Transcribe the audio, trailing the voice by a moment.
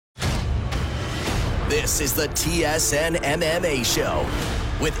This is the TSN MMA Show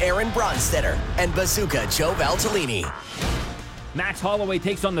with Aaron Bronstetter and Bazooka Joe Valtellini. Max Holloway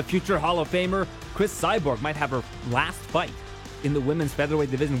takes on the future Hall of Famer. Chris Cyborg might have her last fight in the women's featherweight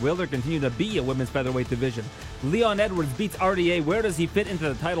division. Will there continue to be a women's featherweight division? Leon Edwards beats RDA. Where does he fit into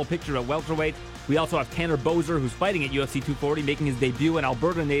the title picture at welterweight? We also have Tanner Boser, who's fighting at UFC 240, making his debut, an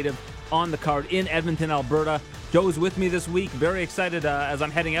Alberta native, on the card in Edmonton, Alberta. Joe's with me this week. Very excited as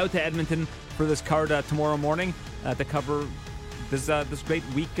I'm heading out to Edmonton for this card tomorrow morning to cover this great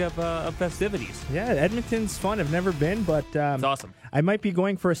week of festivities. Yeah, Edmonton's fun. I've never been, but It's awesome. I might be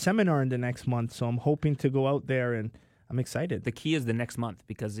going for a seminar in the next month, so I'm hoping to go out there, and I'm excited. The key is the next month,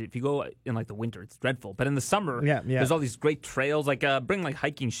 because if you go in like the winter, it's dreadful. But in the summer, Yeah. there's all these great trails. Like bring like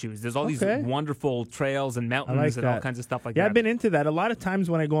hiking shoes. There's all these wonderful trails and mountains and all kinds of stuff like that. Yeah, I've been into that. A lot of times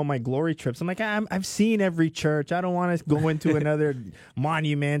when I go on my glory trips, I'm like, I've seen every church. I don't want to go into another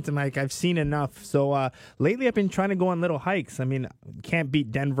monument. I'm like, I've seen enough. So lately I've been trying to go on little hikes. I mean, can't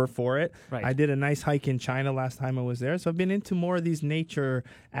beat Denver for it. Right. I did a nice hike in China last time I was there. So I've been into more of these nature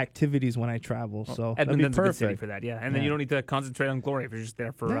activities when I travel. So that'd be Edmonton's a good city perfect for that, yeah. And then you don't need to concentrate on glory if you're just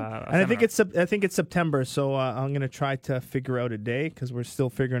there for and I think it's September, so I'm gonna try to figure out a day because we're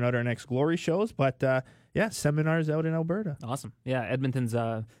still figuring out our next glory shows. But yeah, seminars out in Alberta. Awesome. Yeah, Edmonton's.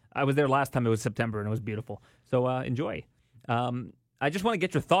 I was there last time. It was September and it was beautiful. So enjoy. I just want to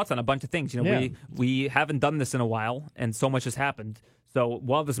get your thoughts on a bunch of things. You know, Yeah. we haven't done this in a while, and so much has happened. So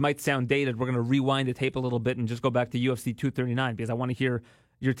while this might sound dated, we're going to rewind the tape a little bit and just go back to UFC 239 because I want to hear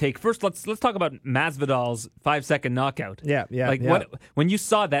your take. First, let's talk about Masvidal's 5-second knockout. Yeah. What when you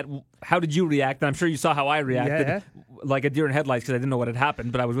saw that? How did you react? And I'm sure you saw how I reacted, like a deer in headlights, because I didn't know what had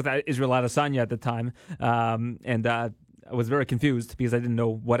happened. But I was with Israel Adesanya at the time, and I was very confused because I didn't know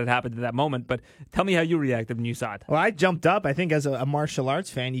what had happened at that moment. But tell me how you reacted when you saw it. Well, I jumped up. I think as a martial arts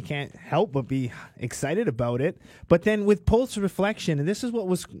fan, you can't help but be excited about it. But then with post reflection, and this is what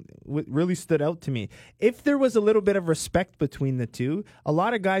really stood out to me. If there was a little bit of respect between the two, a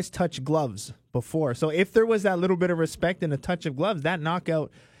lot of guys touch gloves before. So if there was that little bit of respect and a touch of gloves, that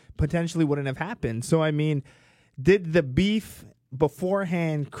knockout potentially wouldn't have happened. So, I mean, did the beef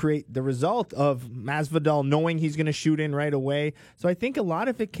beforehand create the result of Masvidal knowing he's going to shoot in right away? So I think a lot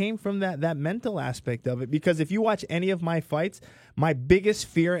of it came from that mental aspect of it, because if you watch any of my fights, my biggest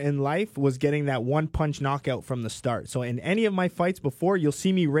fear in life was getting that one punch knockout from the start. So in any of my fights before, you'll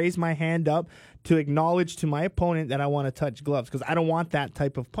see me raise my hand up to acknowledge to my opponent that I want to touch gloves, because I don't want that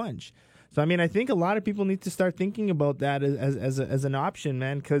type of punch. So, I mean, I think a lot of people need to start thinking about that as an option,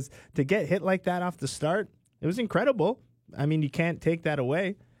 man, because to get hit like that off the start, it was incredible. I mean, you can't take that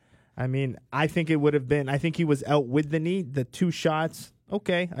away. I mean, I think it would have been, I think he was out with the knee, the two shots.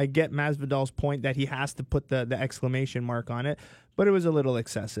 Okay, I get Masvidal's point that he has to put the exclamation mark on it, but it was a little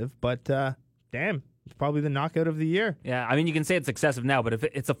excessive. But damn, it's probably the knockout of the year. Yeah, I mean, you can say it's excessive now, but if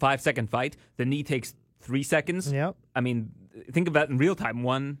it's a 5-second fight, the knee takes 3 seconds. Yep. I mean, think of that in real time.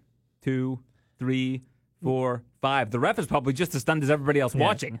 1, 2, 3, 4, 5. The ref is probably just as stunned as everybody else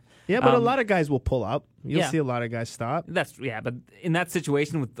watching. Yeah, but a lot of guys will pull up. You'll yeah. see a lot of guys stop. But in that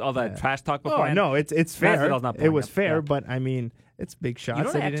situation with all that trash talk before, Oh, no, it's fair. Masvidal's not It pulling was up. fair, Yeah. but I mean, it's big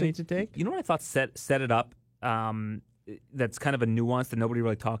shots that he didn't need to take. You know what I thought set it up? That's kind of a nuance that nobody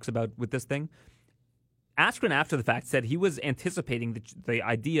really talks about with this thing. Askren, after the fact, said he was anticipating the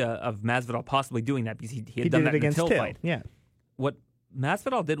idea of Masvidal possibly doing that because he had done did that it against in the Till Till. fight. Yeah. What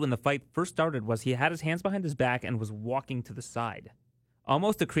Masvidal did when the fight first started was he had his hands behind his back and was walking to the side,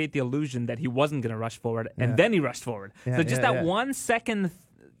 almost to create the illusion that he wasn't going to rush forward, and then he rushed forward. Yeah, so just yeah, that yeah. 1 second,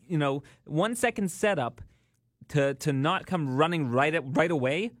 1 second setup to not come running right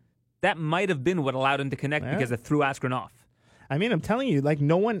away, that might have been what allowed him to connect because it threw Askren off. I mean, I'm telling you, like,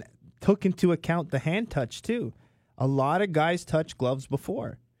 no one took into account the hand touch, too. A lot of guys touch gloves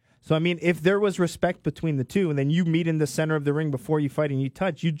before. So, I mean, if there was respect between the two and then you meet in the center of the ring before you fight and you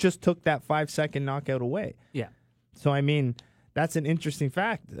touch, you just took that 5-second knockout away. Yeah. So, I mean, that's an interesting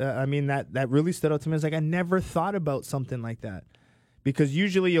fact. I mean, that really stood out to me. It's like I never thought about something like that. Because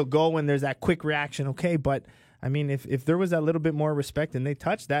usually you'll go when there's that quick reaction, okay, but, I mean, if there was that little bit more respect and they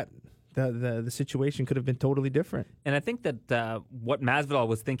touched that, the situation could have been totally different. And I think that what Masvidal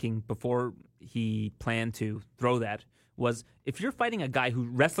was thinking before he planned to throw that was if you're fighting a guy who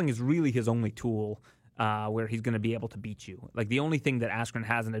wrestling is really his only tool where he's going to be able to beat you. Like the only thing that Askren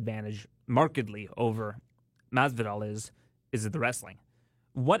has an advantage markedly over Masvidal is the wrestling.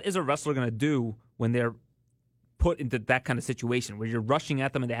 What is a wrestler going to do when they're put into that kind of situation where you're rushing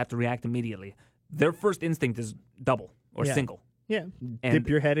at them and they have to react immediately? Their first instinct is double or single. Yeah, And dip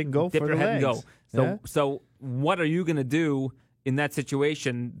your head and go dip for your the head legs. and go. So what are you going to do in that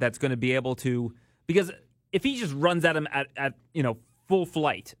situation that's going to be able to Because if he just runs at him at full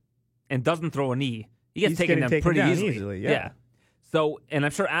flight and doesn't throw a knee, he gets taken down pretty easily. Yeah. So, and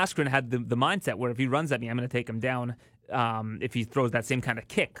I'm sure Askren had the mindset where if he runs at me, I'm going to take him down. If he throws that same kind of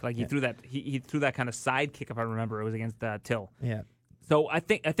kick, like he threw that kind of side kick, if I remember, it was against Till. Yeah. So I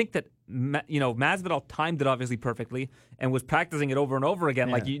think that Masvidal timed it obviously perfectly and was practicing it over and over again.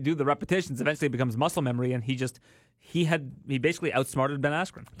 Yeah. Like you do the repetitions, eventually it becomes muscle memory, and he basically outsmarted Ben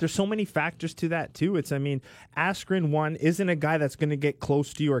Askren. There's so many factors to that too. Askren, one, isn't a guy that's going to get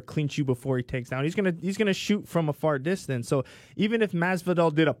close to you or clinch you before he takes down. He's gonna shoot from a far distance. So even if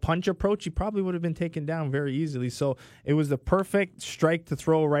Masvidal did a punch approach, he probably would have been taken down very easily. So it was the perfect strike to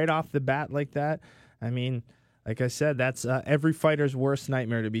throw right off the bat like that. I mean, like I said, that's every fighter's worst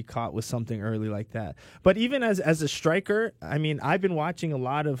nightmare, to be caught with something early like that. But even as a striker, I mean, I've been watching a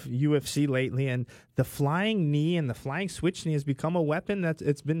lot of UFC lately, and the flying knee and the flying switch knee has become a weapon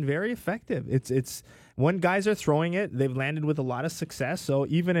it's been very effective. It's when guys are throwing it, they've landed with a lot of success. So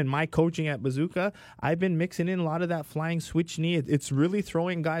even in my coaching at Bazooka, I've been mixing in a lot of that flying switch knee. It's really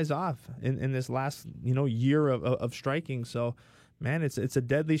throwing guys off in this last year of striking. So, man, it's a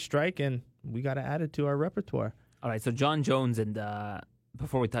deadly strike, and we got to add it to our repertoire. All right, so John Jones and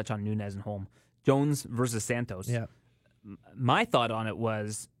before we touch on Nunes and Holm, Jones versus Santos. Yeah. My thought on it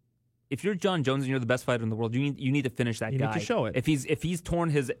was, if you're John Jones and you're the best fighter in the world, you need to finish that guy. You need to show it. If he's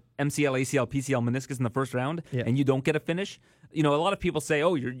torn his MCL, ACL, PCL, meniscus in the first round, and you don't get a finish, a lot of people say,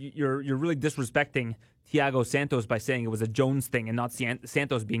 "Oh, you're really disrespecting Thiago Santos by saying it was a Jones thing and not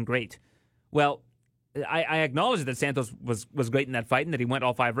Santos being great." Well, I acknowledge that Santos was great in that fight and that he went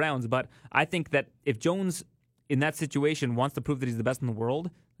all 5 rounds, but I think that if Jones in that situation wants to prove that he's the best in the world,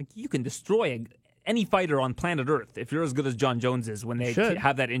 like, you can destroy any fighter on planet Earth if you're as good as John Jones is when they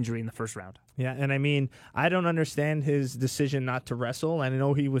have that injury in the first round. Yeah, and I mean, I don't understand his decision not to wrestle. And I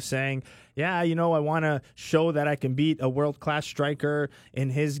know he was saying, I want to show that I can beat a world-class striker in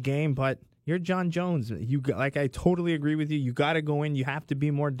his game, but you're John Jones. I totally agree with you. You got to go in. You have to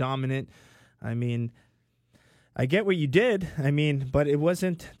be more dominant. I mean, I get what you did. I mean, but it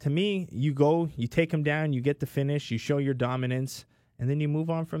wasn't, to me, you go, you take him down, you get the finish, you show your dominance, and then you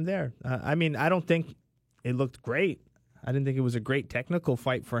move on from there. I mean, I don't think it looked great. I didn't think it was a great technical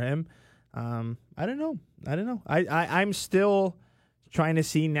fight for him. I don't know. I'm still trying to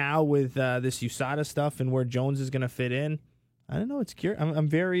see now with this USADA stuff and where Jones is going to fit in. I don't know. It's curious. I'm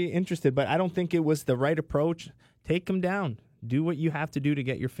very interested, but I don't think it was the right approach. Take him down. Do what you have to do to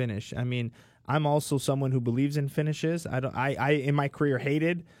get your finish. I mean, I'm also someone who believes in finishes. I in my career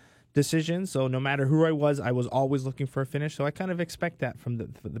hated decisions, so no matter who I was always looking for a finish. So I kind of expect that from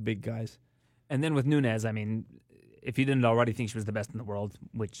the big guys. And then with Nunes, I mean, if you didn't already think she was the best in the world,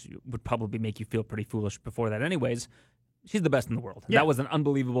 which would probably make you feel pretty foolish before that anyways, she's the best in the world. Yeah. That was an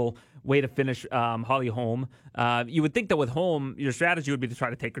unbelievable way to finish Holly Holm. You would think that with Holm, your strategy would be to try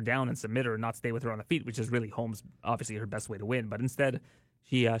to take her down and submit her and not stay with her on the feet, which is really Holm's obviously her best way to win. But instead,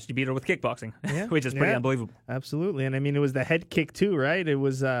 she beat her with kickboxing, which is pretty unbelievable. Absolutely. And I mean, it was the head kick too, right? It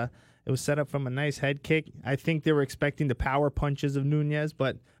was set up from a nice head kick. I think they were expecting the power punches of Nunes,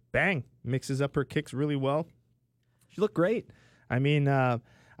 but bang, mixes up her kicks really well. She looked great. I mean, I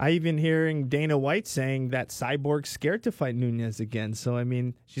even hearing Dana White saying that Cyborg's scared to fight Nunes again. So, I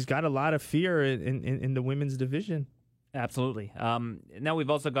mean, she's got a lot of fear in the women's division. Absolutely. Now we've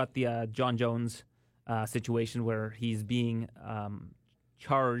also got the John Jones situation where he's being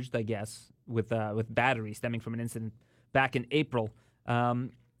charged, I guess, with battery stemming from an incident back in April.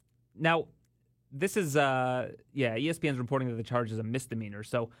 Now, this is, ESPN's reporting that the charge is a misdemeanor,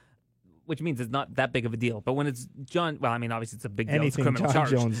 which means it's not that big of a deal. But when it's obviously it's a big deal. It's a criminal charge.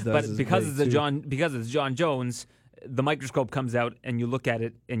 Jones does but because it's John Jones, the microscope comes out and you look at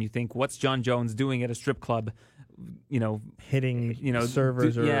it and you think, what's John Jones doing at a strip club? Hitting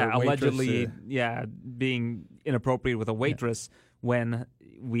servers or allegedly being inappropriate with a waitress when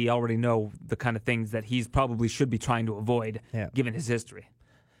we already know the kind of things that he's probably should be trying to avoid given his history.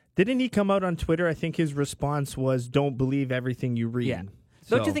 Didn't he come out on Twitter? I think his response was, "Don't believe everything you read." Yeah.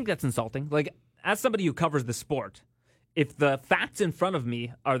 Don't you think that's insulting? Like, as somebody who covers the sport, if the facts in front of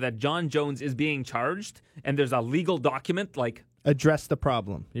me are that John Jones is being charged and there's a legal document, like... Address the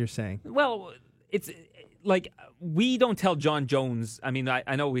problem, you're saying. Well, it's like, we don't tell John Jones... I mean,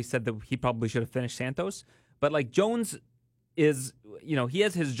 I know we said that he probably should have finished Santos, but, like, Jones is... he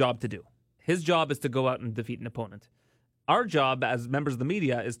has his job to do. His job is to go out and defeat an opponent. Our job as members of the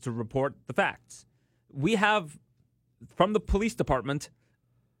media is to report the facts. We have, from the police department...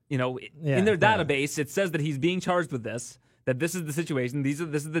 in their database, it says that he's being charged with this. that this is the situation. This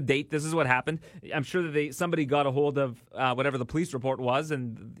is the date. This is what happened. I'm sure that somebody got a hold of whatever the police report was,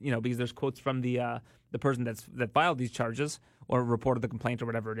 and because there's quotes from the person that filed these charges or reported the complaint or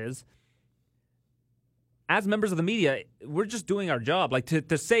whatever it is. As members of the media, we're just doing our job. Like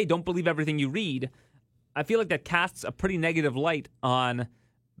to say, don't believe everything you read. I feel like that casts a pretty negative light on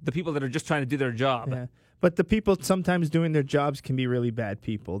the people that are just trying to do their job. Yeah. But the people sometimes doing their jobs can be really bad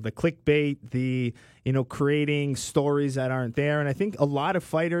people. The clickbait, the creating stories that aren't there. And I think a lot of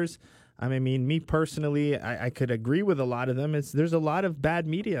fighters, I mean, me personally, I could agree with a lot of them. There's a lot of bad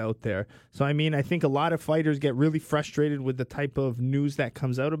media out there. So, I mean, I think a lot of fighters get really frustrated with the type of news that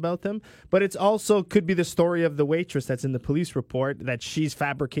comes out about them. But it's also could be the story of the waitress that's in the police report that she's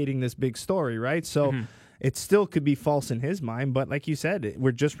fabricating this big story, right? So it still could be false in his mind. But like you said,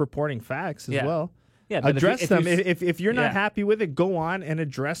 we're just reporting facts as well. Yeah, but address them. If you're not happy with it, go on and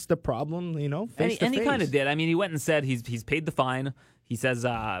address the problem, face to face. And he kind of did. I mean, he went and said he's paid the fine. He says,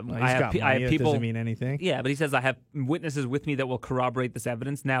 I have people. Doesn't mean anything. Yeah, but he says, I have witnesses with me that will corroborate this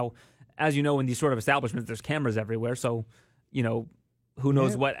evidence. Now, as you know, in these sort of establishments, there's cameras everywhere. So, who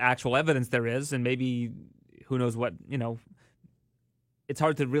knows what actual evidence there is. And maybe who knows what, it's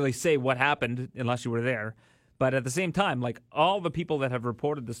hard to really say what happened unless you were there. But at the same time, like all the people that have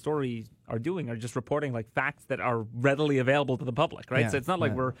reported the story are just reporting like facts that are readily available to the public, right? So it's not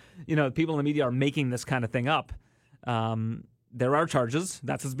like we're, people in the media are making this kind of thing up. There are charges.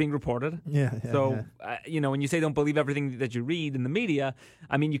 That's what's being reported. So, when you say don't believe everything that you read in the media,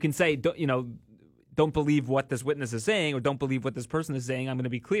 I mean, you can say, don't believe what this witness is saying or don't believe what this person is saying. I'm going to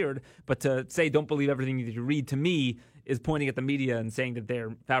be cleared. But to say don't believe everything that you read to me is pointing at the media and saying that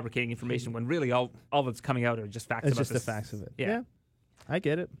they're fabricating information when really all that's coming out are just facts. It's just the facts of it. Yeah, I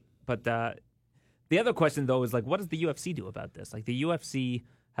get it. But the other question, though, is like, what does the UFC do about this? Like, the UFC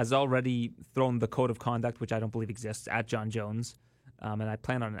has already thrown the code of conduct, which I don't believe exists, at Jon Jones. And I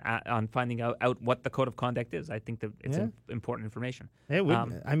plan on finding out what the code of conduct is. I think that it's important information. It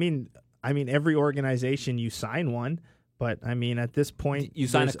would, I mean, every organization, you sign one. But, I mean, at this point... You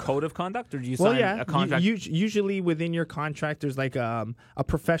sign a code of conduct, or do you sign a contract? Usually within your contract, there's like a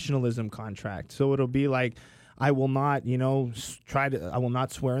professionalism contract. So it'll be like, I will not, I will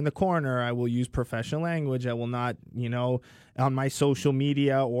not swear in the corner. I will use professional language. I will not, on my social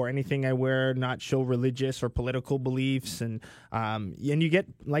media or anything I wear, not show religious or political beliefs. And you get,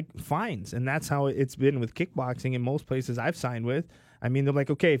 like, fines. And that's how it's been with kickboxing in most places I've signed with. I mean, they're like,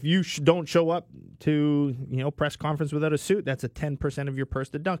 okay, if you don't show up to, press conference without a suit, that's a 10% of your purse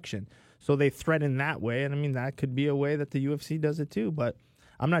deduction. So they threaten that way. And I mean, that could be a way that the UFC does it too. But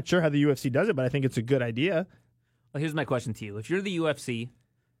I'm not sure how the UFC does it, but I think it's a good idea. Well, here's my question to you. If you're the UFC,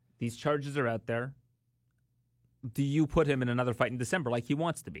 these charges are out there, do you put him in another fight in December like he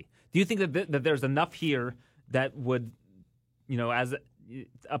wants to be? Do you think that there's enough here that would, as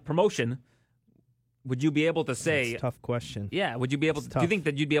a promotion... Would you be able to say... That's a tough question. Yeah, would you be able to... Do you think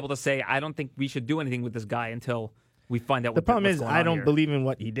that you'd be able to say, I don't think we should do anything with this guy until we find out the problem what's is, going I on don't here? believe in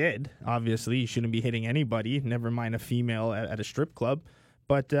what he did. Obviously, he shouldn't be hitting anybody, never mind a female at a strip club.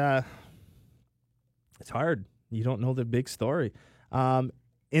 But it's hard. You don't know the big story. In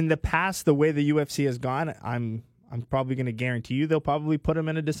the past, the way the UFC has gone, I'm probably going to guarantee you they'll probably put him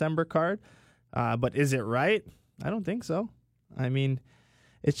in a December card. But is it right? I don't think so. I mean...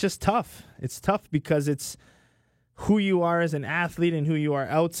 It's just tough. It's tough because it's who you are as an athlete and who you are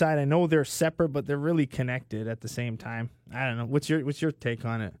outside. I know they're separate, but they're really connected at the same time. I don't know. What's your take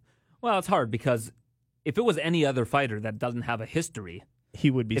on it? Well, it's hard because if it was any other fighter that doesn't have a history, he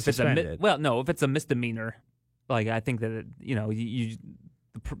would be suspended. If it's a misdemeanor, like I think that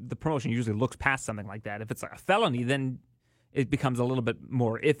the promotion usually looks past something like that. If it's like a felony, then it becomes a little bit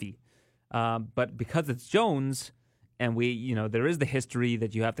more iffy. But because it's Jones. And there is the history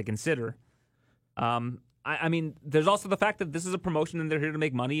that you have to consider. I mean, there's also the fact that this is a promotion and they're here to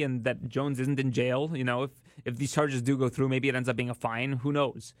make money and that Jones isn't in jail. If these charges do go through, maybe it ends up being a fine. Who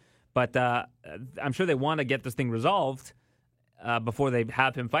knows? But I'm sure they want to get this thing resolved before they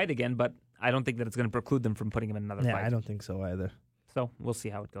have him fight again. But I don't think that it's going to preclude them from putting him in another fight. Yeah, I don't think so either. So we'll see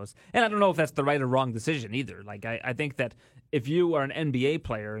how it goes. And I don't know if that's the right or wrong decision either. Like, I think that if you are an NBA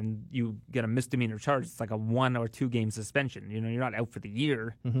player and you get a misdemeanor charge, it's like a 1 or 2 game suspension. You're not out for the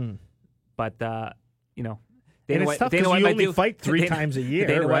year. Mm-hmm. But, And it's tough because you only fight 3 times a year,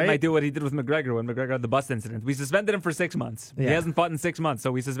 Dana right? White might do what he did with McGregor when McGregor had the bus incident. We suspended him for 6 months. Yeah. He hasn't fought in 6 months,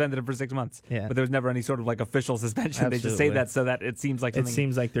 so we suspended him for 6 months. Yeah. But there was never any sort of like official suspension. Absolutely. They just say that so that it seems like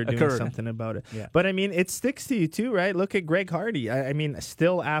something they're occurred. doing something about it. Yeah. But I mean, it sticks to you too, right? Look at Greg Hardy. I mean,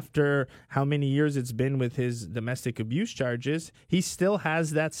 still after how many years it's been with his domestic abuse charges, he still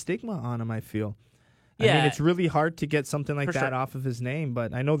has that stigma on him, I feel. I mean, Yeah. it's really hard to get something like For that sure. off of his name,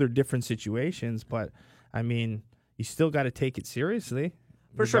 but I know they're different situations, but I mean, you still got to take it seriously.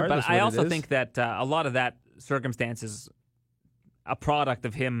 For sure, regardless but I what it also is. think that a lot of that circumstance is a product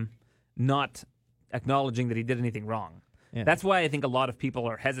of him not acknowledging that he did anything wrong. Yeah. That's why I think a lot of people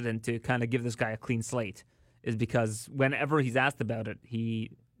are hesitant to kind of give this guy a clean slate, is because whenever he's asked about it,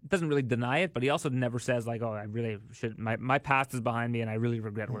 he doesn't really deny it, but he also never says like, "Oh, I really should. My past is behind me, and I really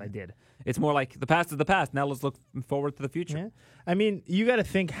regret what I did." It's more like the past is the past. Now let's look forward to the future. Yeah. I mean, you got to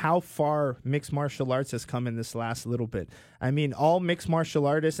think how far mixed martial arts has come in this last little bit. I mean, all mixed martial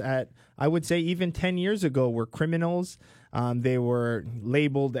artists I would say even 10 years ago were criminals. They were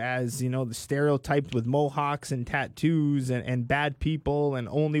labeled as, the stereotyped with mohawks and tattoos and bad people and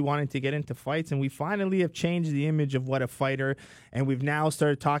only wanting to get into fights. And we finally have changed the image of what a fighter, and we've now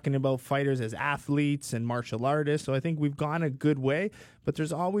started talking about fighters as athletes and martial artists. So I think we've gone a good way, but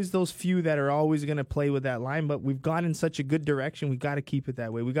there's always those few that are always going to play with that line. But we've gone in such a good direction. We got to keep it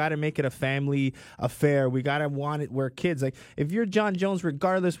that way. We got to make it a family affair. We got to want it where kids, like if you're John Jones,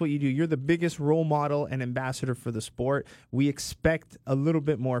 regardless what you do, you're the biggest role model and ambassador for the sport. We expect a little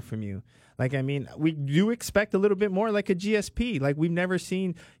bit more from you. Like, I mean, we do expect a little bit more like a GSP. Like, we've never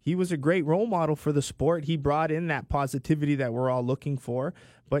seen, he was a great role model for the sport. He brought in that positivity that we're all looking for.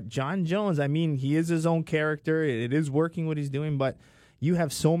 But John Jones, I mean, he is his own character. It is working what he's doing, but you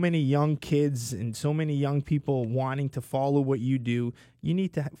have so many young kids and so many young people wanting to follow what you do. You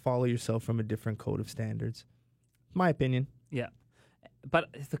need to follow yourself from a different code of standards. My opinion. Yeah.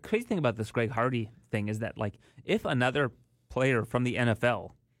 But the crazy thing about this Greg Hardy thing is that, like, if another player from the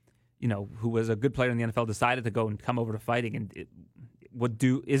NFL, who was a good player in the NFL, decided to go and come over to fighting and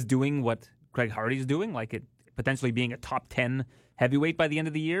is doing what Greg Hardy's doing, like it potentially being a top 10 heavyweight by the end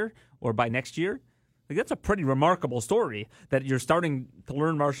of the year or by next year, like that's a pretty remarkable story that you're starting to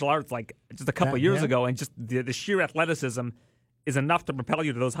learn martial arts like just a couple of years ago, and just the sheer athleticism is enough to propel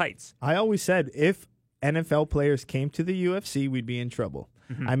you to those heights. I always said if NFL players came to the UFC, we'd be in trouble.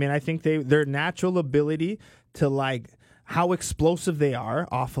 Mm-hmm. I mean, I think their natural ability to, like, how explosive they are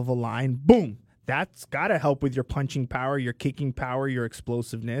off of a line, boom, that's got to help with your punching power, your kicking power, your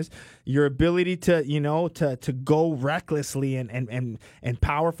explosiveness, your ability to, to go recklessly and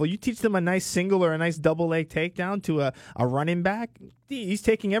powerful. You teach them a nice single or a nice double leg takedown to a running back, he's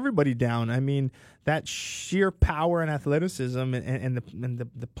taking everybody down. I mean, that sheer power and athleticism and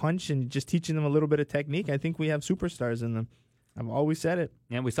the punch and just teaching them a little bit of technique, I think we have superstars in them. I've always said it.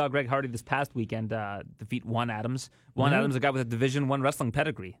 And we saw Greg Hardy this past weekend defeat Juan Adams. Juan Adams, a guy with a Division I wrestling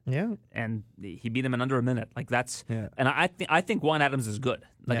pedigree. Yeah. And he beat him in under a minute. Like, that's... Yeah. And I think Juan Adams is good.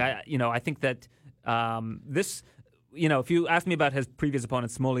 Like, yeah. I think that this... if you asked me about his previous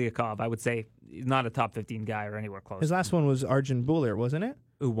opponent, Smoliakov, I would say he's not a top 15 guy or anywhere close. His last one was Arjun Buller, wasn't it?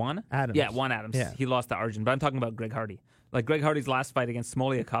 Who won? Adams. Yeah, Juan Adams. Yeah. He lost to Arjun, but I'm talking about Greg Hardy. Like, Greg Hardy's last fight against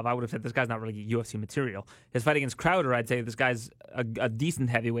Smoliakov, I would have said this guy's not really UFC material. His fight against Crowder, I'd say this guy's a decent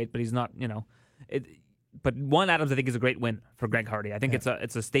heavyweight, but he's not, But Juan Adams, I think, is a great win for Greg Hardy. I think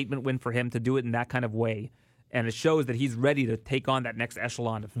it's a statement win for him to do it in that kind of way. And it shows that he's ready to take on that next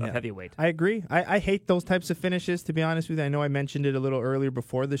echelon of heavyweight. I agree. I hate those types of finishes, to be honest with you. I know I mentioned it a little earlier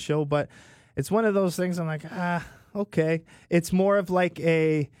before the show, but it's one of those things I'm like, okay. It's more of like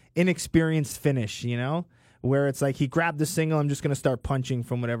a inexperienced finish, where it's like he grabbed the single, I'm just going to start punching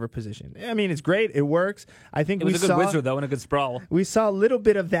from whatever position. I mean, it's great. It works. I think it was a good wizard, though, and a good sprawl. We saw a little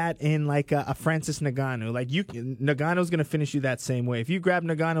bit of that in like a Francis Ngannou. Like Ngannou's going to finish you that same way. If you grab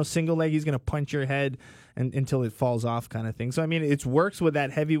Ngannou's single leg, he's going to punch your head until it falls off kind of thing. So, I mean, it works with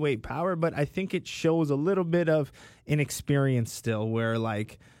that heavyweight power, but I think it shows a little bit of inexperience still where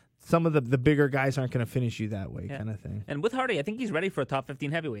like some of the bigger guys aren't going to finish you that way kind of thing. And with Hardy, I think he's ready for a top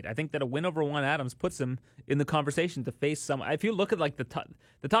 15 heavyweight. I think that a win over Juan Adams puts him in the conversation to face some. If you look at like the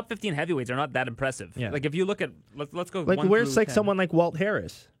top 15 heavyweights are not that impressive. Yeah. Like if you look at let's go like 1 where's through like 10. someone like Walt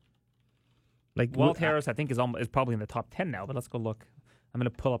Harris. Like Walt Harris, I think is probably in the top 10 now. But let's go look. I'm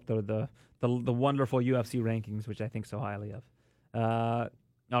going to pull up the wonderful UFC rankings, which I think so highly of.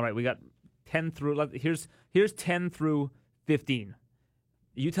 All right, we got 10 through. Here's 10 through 15.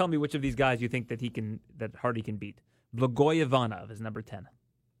 You tell me which of these guys you think that Hardy can beat. Blagoy Ivanov is number 10.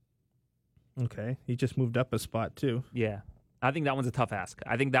 Okay, he just moved up a spot too. Yeah, I think that one's a tough ask.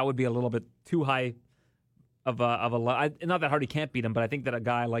 I think that would be a little bit too high of a. Not that Hardy can't beat him, but I think that a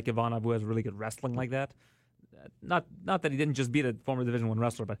guy like Ivanov who has really good wrestling like that. Not that he didn't just beat a former Division I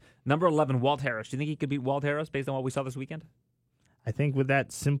wrestler, but number 11, Walt Harris. Do you think he could beat Walt Harris based on what we saw this weekend? I think with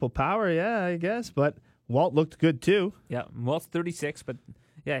that simple power, yeah, I guess. But Walt looked good too. Yeah, Walt's 36, but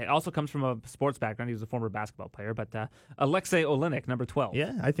yeah, it also comes from a sports background. He was a former basketball player. But Alexei Olenek, number 12.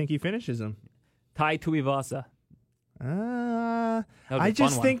 Yeah, I think he finishes him. Tai Tuivasa. I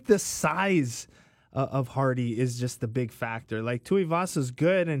just think the size of Hardy is just a big factor. Like, Tuivasa's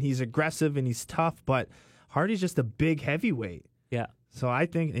good and he's aggressive and he's tough, but Hardy's just a big heavyweight. Yeah. So I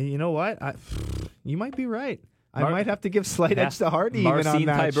think, you know what? You might be right. I might have to give slight edge to Hardy even on Marcin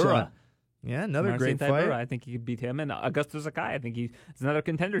that Tybura. show. Yeah, another great fight. I think he could beat him. And Augusto Sakai, I think he's another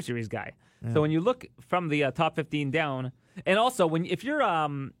Contender Series guy. Yeah. So when you look from the top 15 down, and also if you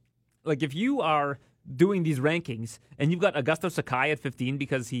are doing these rankings and you've got Augusto Sakai at 15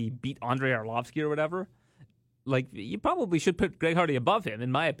 because he beat Andrei Arlovsky or whatever, like, you probably should put Greg Hardy above him,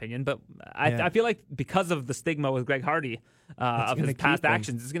 in my opinion. But I feel like because of the stigma with Greg Hardy of his past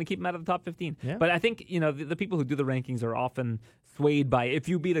actions, it's going to keep him out of the top 15. Yeah. But I think the people who do the rankings are often swayed by, if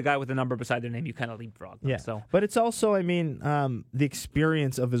you beat a guy with a number beside their name, you kind of leapfrog them. Yeah. So. But it's also, the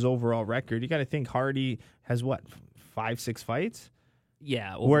experience of his overall record. You got to think Hardy has, 5-6 fights?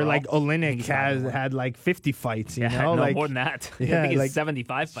 Yeah, overall, where like Oleinik had like 50 fights, you know, no, like more than that. Yeah, I think like it's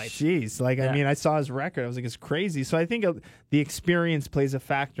 75 fights. Jeez, I saw his record. I was like, it's crazy. So I think the experience plays a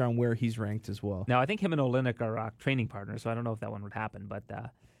factor on where he's ranked as well. Now I think him and Oleinik are training partners, so I don't know if that one would happen. But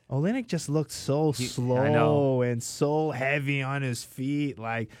Oleinik just looked so slow and so heavy on his feet.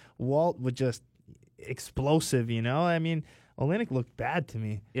 Like, Walt was just explosive, you know. Oleinik looked bad to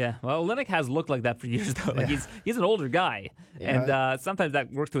me. Yeah, well, Oleinik has looked like that for years, though. Like, he's an older guy, and sometimes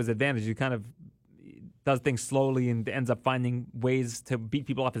that works to his advantage. He kind of does things slowly and ends up finding ways to beat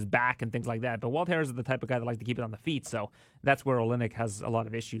people off his back and things like that. But Walt Harris is the type of guy that likes to keep it on the feet, so that's where Oleinik has a lot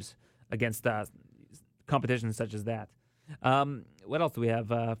of issues against competition such as that. What else do we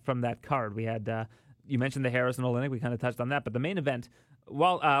have from that card? We had, you mentioned the Harris and Oleinik. We kind of touched on that, but the main event,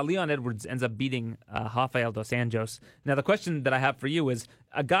 while Leon Edwards ends up beating Rafael dos Anjos. Now, the question that I have for you is,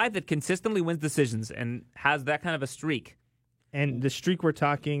 a guy that consistently wins decisions and has that kind of a streak. And the streak we're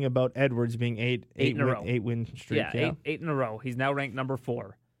talking about Edwards being eight in a row. 8-win streak. Yeah, eight in a row. He's now ranked number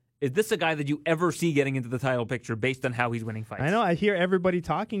 4. Is this a guy that you ever see getting into the title picture based on how he's winning fights? I know. I hear everybody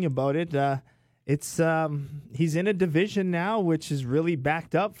talking about it. He's in a division now which is really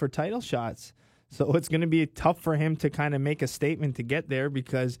backed up for title shots. So it's going to be tough for him to kind of make a statement to get there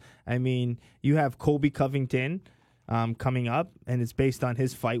because, you have Colby Covington coming up, and it's based on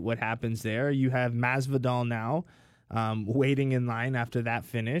his fight, what happens there. You have Masvidal now waiting in line after that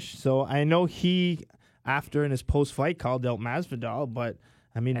finish. So I know he, after in his post-fight, called out Masvidal, but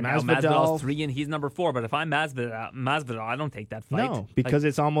Masvidal's 3 and he's number 4. But if I'm Masvidal, I don't take that fight. No, because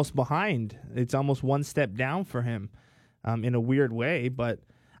it's almost behind. It's almost one step down for him in a weird way, but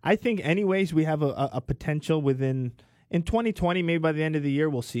I think anyways we have a potential in 2020, maybe by the end of the year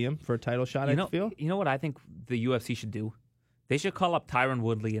we'll see him for a title shot, I feel. You know what I think the UFC should do? They should call up Tyron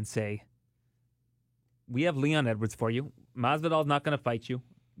Woodley and say, we have Leon Edwards for you. Masvidal's not going to fight you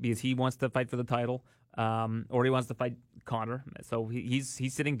because he wants to fight for the title or he wants to fight Conor. So he's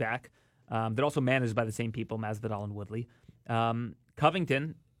sitting back. They're also managed by the same people, Masvidal and Woodley.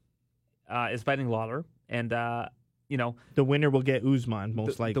 Covington is fighting Lawler, and the winner will get Usman,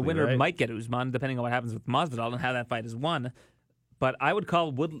 most likely. The winner right? might get Usman, depending on what happens with Masvidal and how that fight is won. But I would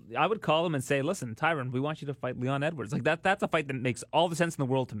call him and say, listen, Tyron, we want you to fight Leon Edwards. Like that's a fight that makes all the sense in the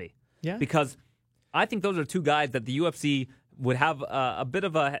world to me. Yeah. Because I think those are two guys that the UFC would have a bit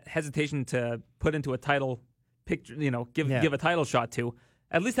of a hesitation to put into a title picture, give a title shot to.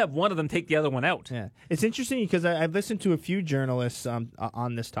 At least have one of them take the other one out. Yeah, it's interesting because I've listened to a few journalists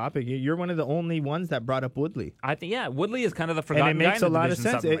on this topic. You're one of the only ones that brought up Woodley. I think, Woodley is kind of the forgotten guy. And it makes a lot of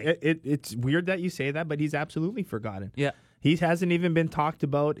sense. It's weird that you say that, but he's absolutely forgotten. Yeah. He hasn't even been talked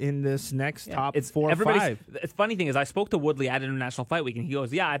about in this next top 4 or 5. The funny thing is, I spoke to Woodley at International Fight Week, and he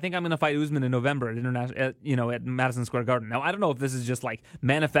goes, I think I'm going to fight Usman in November at Madison Square Garden. Now, I don't know if this is just like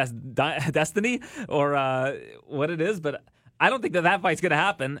manifest destiny or what it is, but I don't think that fight's going to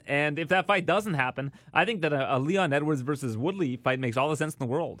happen. And if that fight doesn't happen, I think that a Leon Edwards versus Woodley fight makes all the sense in the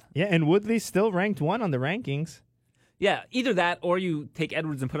world. Yeah, and Woodley's still ranked 1 on the rankings. Yeah, either that or you take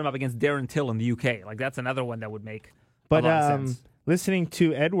Edwards and put him up against Darren Till in the UK. Like, that's another one that would make a lot of sense. Listening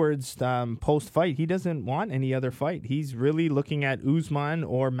to Edwards post-fight, he doesn't want any other fight. He's really looking at Usman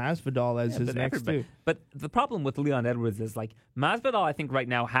or Masvidal as his next two. But the problem with Leon Edwards is, like, Masvidal, I think right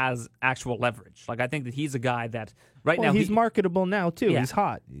now has actual leverage. Like, I think that he's a guy that now he's marketable now too. Yeah. He's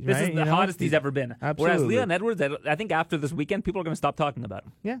hot. This is the hottest he's ever been. Absolutely. Whereas Leon Edwards, I think after this weekend, people are going to stop talking about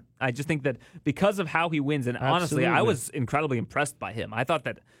him. Yeah. I just think that because of how he wins, and honestly, I was incredibly impressed by him. I thought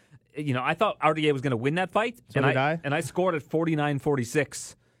that. I thought RDA was going to win that fight, and I scored at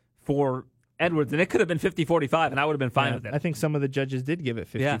 49-46 for Edwards, and it could have been 50-45, and I would have been fine with it. I think some of the judges did give it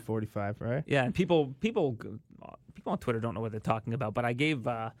 50-45, right? Yeah, and people on Twitter don't know what they're talking about, but I gave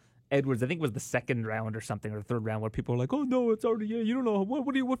Edwards. I think it was the second round or something, or the third round, where people were like, "Oh no, it's RDA. You don't know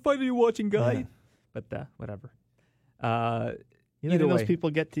what fight are you watching, guy?" Yeah. But whatever. You Either letting those way. people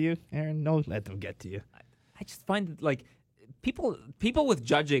get to you, Aaron? No, let them get to you. I just find like people with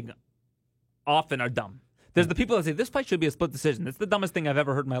judging often are dumb. There's the people that say this fight should be a split decision. It's the dumbest thing I've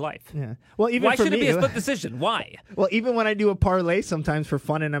ever heard in my life. Yeah. Well, even Why for should me, it be a split decision? Why? Well, even when I do a parlay sometimes for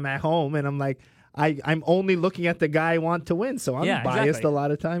fun and I'm at home and I'm like, I'm only looking at the guy I want to win, so I'm Yeah, biased exactly. a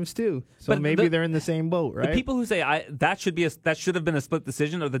lot of times too. So But maybe they're in the same boat, right? The people who say that should have been a split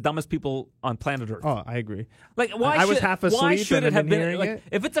decision are the dumbest people on planet Earth. Oh, I agree. Like why? I was should, half why asleep should and it I've have been been hearing like it.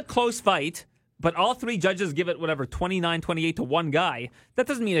 if it's a close fight, but all three judges give it whatever 29-28 to one guy? That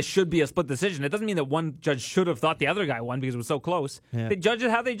doesn't mean it should be a split decision. It doesn't mean that one judge should have thought the other guy won because it was so close. Yeah. They judge it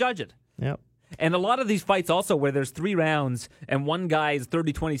how they judge it. Yep. And a lot of these fights also where there's 3 rounds and one guy is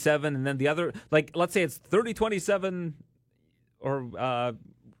 30-27 and then the other, like let's say it's 30-27 or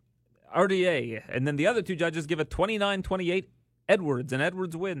RDA and then the other 2 judges give it 29-28 Edwards and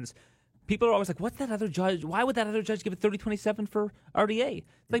Edwards wins. People are always like, what's that other judge? Why would that other judge give it 30-27 for RDA? It's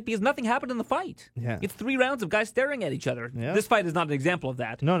like because nothing happened in the fight. Yeah. It's 3 rounds of guys staring at each other. Yeah. This fight is not an example of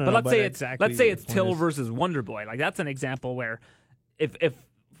that. No, But let's say exactly let's say your it's point Till is- versus Wonderboy. Like that's an example where if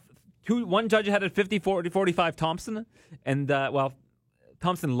one judge had it 50-45 Thompson, and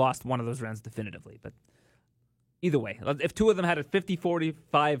Thompson lost one of those rounds definitively. But either way, if 2 of them had it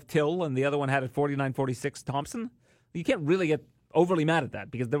 50-45 Till and the other one had it 49-46 Thompson, you can't really get overly mad at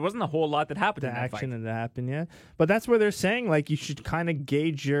that because there wasn't a whole lot that happened The in that action fight. that happened, yeah. But that's where they're saying like you should kind of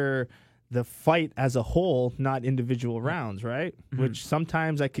gauge the fight as a whole, not individual rounds, right? Which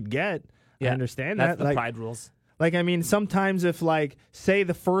sometimes I could get. I understand that's that. the pride rules. Like, I mean, sometimes if, like, say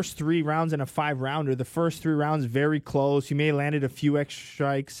the first 3 rounds in a 5-rounder, the first 3 rounds very close, you may have landed a few extra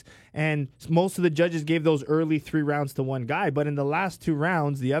strikes, and most of the judges gave those early 3 rounds to one guy, but in the last 2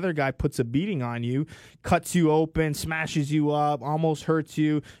 rounds, the other guy puts a beating on you, cuts you open, smashes you up, almost hurts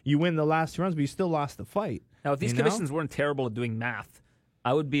you, you win the last 2 rounds, but you still lost the fight. Now, if these You know? commissions weren't terrible at doing math,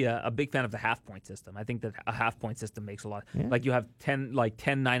 I would be a big fan of the half-point system. I think that a half-point system makes a lot. Yeah. Like you have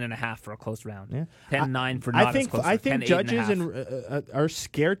 10-9.5 for a close round, Yeah. 10-9 for not as close. I think 10-8.5. judges are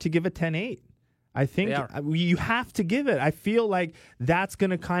scared to give a 10-8. I think They are. you have to give it. I feel like that's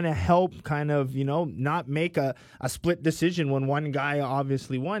going to kind of help not make a split decision when one guy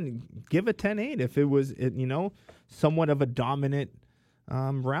obviously won. Give a 10-8 if it was, somewhat of a dominant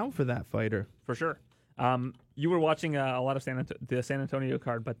round for that fighter. For sure. You were watching a lot of the San Antonio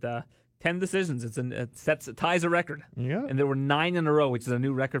card, but 10 decisions. It ties a record. Yeah. And there were 9 in a row, which is a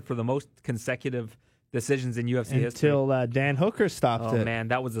new record for the most consecutive decisions in UFC history. Until Dan Hooker stopped Oh it. man,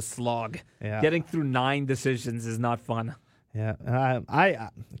 that was a slog. Yeah. Getting through 9 decisions is not fun. Yeah, I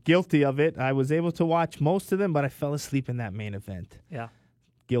guilty of it. I was able to watch most of them, but I fell asleep in that main event. Yeah.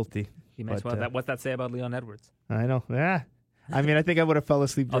 Guilty. You might as But, well. What's that say about Leon Edwards? I know. Yeah. I mean, I think I would have fell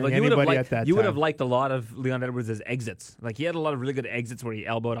asleep during Although you would have anybody liked, at that you time. would have liked a lot of Leon Edwards' exits. Like he had a lot of really good exits where he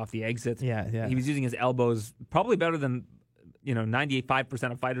elbowed off the exit. Yeah. He was using his elbows probably better than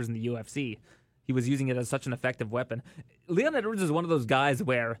 95% of fighters in the UFC. He was using it as such an effective weapon. Leon Edwards is one of those guys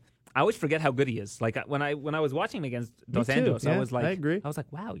where I always forget how good he is. Like when I was watching him against Dos too. Anjos, Yeah, I was like, I agree.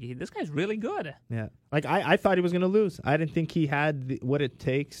 wow, this guy's really good. Yeah. Like I thought he was going to lose. I didn't think he had what it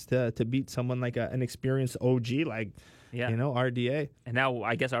takes to beat someone like an experienced OG like RDA. And now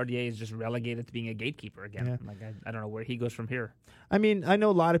I guess RDA is just relegated to being a gatekeeper again. Yeah. Like I don't know where he goes from here. I mean, I know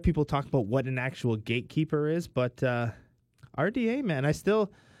a lot of people talk about what an actual gatekeeper is, but RDA, man,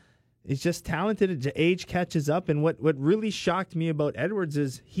 is just talented. Age catches up. And what really shocked me about Edwards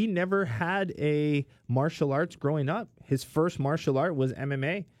is he never had a martial arts growing up. His first martial art was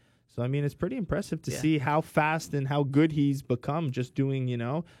MMA. So, I mean, it's pretty impressive to see how fast and how good he's become just doing,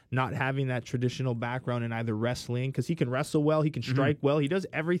 not having that traditional background in either wrestling, because he can wrestle well, he can strike well. He does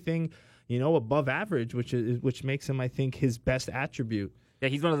everything, above average, which makes him, I think, his best attribute. Yeah,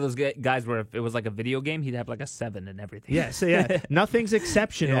 he's one of those guys where if it was like a video game, he'd have like a 7 and everything. Yeah, so nothing's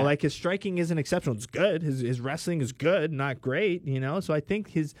exceptional. Yeah. Like his striking isn't exceptional. It's good. His wrestling is good, not great, So I think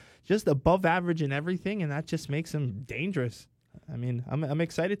he's just above average in everything, and that just makes him dangerous. I mean, I'm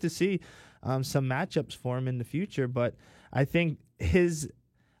excited to see some matchups for him in the future, but I think his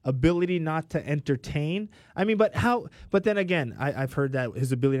ability not to entertain. I mean, but then again, I've heard that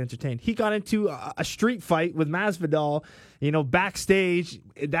his ability to entertain. He got into a street fight with Masvidal, backstage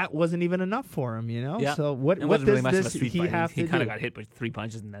that wasn't even enough for him, you know? Yeah. So what It wasn't really does much of a this street he fight. have He to kind do? of got hit with 3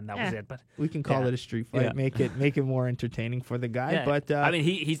 punches, and then that was it. But We can call Yeah. it a street fight. Yeah. Make it more entertaining for the guy. yeah. But I mean,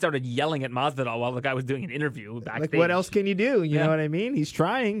 he started yelling at Masvidal while the guy was doing an interview backstage. like, what else can you do? You Yeah. know what I mean? He's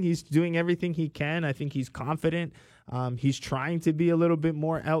trying. He's doing everything he can. I think he's confident. He's trying to be a little bit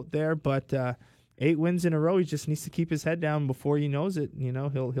more out there, but 8 wins in a row. He just needs to keep his head down before he knows it. You know,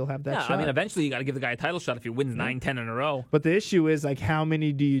 he'll have that Yeah, shot. I mean, eventually you got to give the guy a title shot if he wins 9-10 in a row. But the issue is, like, how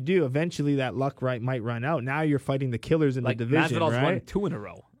many do you do? Eventually, that luck might run out. Now you're fighting the killers in Like the division, Masvidal's right? won 2 in a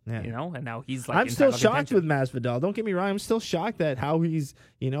row. Yeah. You know, and now he's like. I'm in still title shocked contention. with Masvidal. Don't get me wrong. I'm still shocked at how he's,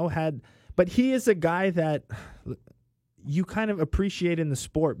 had. But he is a guy that you kind of appreciate in the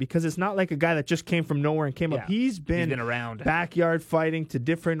sport because it's not like a guy that just came from nowhere and came up. He's been around. backyard fighting to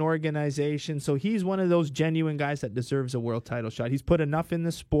different organizations. So he's one of those genuine guys that deserves a world title shot. He's put enough in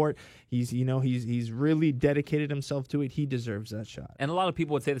the sport. He's really dedicated himself to it. He deserves that shot. And a lot of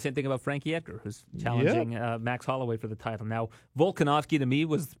people would say the same thing about Frankie Edgar, who's challenging Max Holloway for the title. Now, Volkanovski, to me,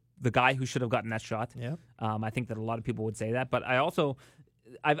 was the guy who should have gotten that shot. Yeah. I think that a lot of people would say that. But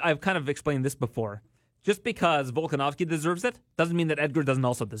I've kind of explained this before. Just because Volkanovski deserves it doesn't mean that Edgar doesn't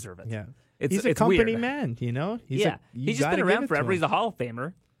also deserve it. Yeah. He's a company weird. man, He's you just gotta been give around it to forever. him. He's a Hall of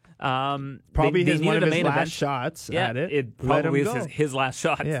Famer. Probably they one needed of a his main last event. shots Yeah, at it. it Let him probably is go. his last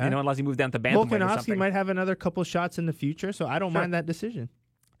shot. Yeah. Unless he moves down to bantamweight or Volkanovski something. might have another couple shots in the future, so I don't mind that decision.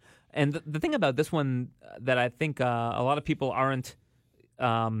 And the thing about this one that I think a lot of people aren't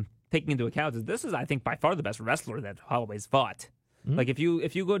taking into account is this is, I think, by far the best wrestler that Holloway's fought. Mm-hmm. Like if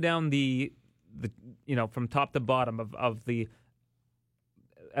you go down the from top to bottom of the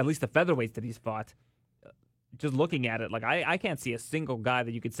at least the featherweights that he's fought, just looking at it, like I can't see a single guy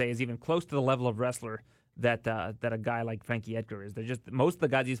that you could say is even close to the level of wrestler that a guy like Frankie Edgar is. They're just most of the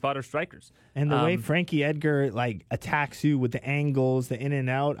guys he's fought are strikers. And the way Frankie Edgar attacks you with the angles, the in and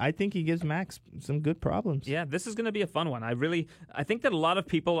out, I think he gives Max some good problems. Yeah, this is going to be a fun one. I think that a lot of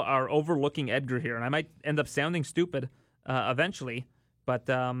people are overlooking Edgar here, and I might end up sounding stupid eventually, but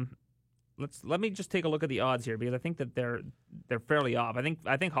let me just take a look at the odds here because I think that they're fairly off.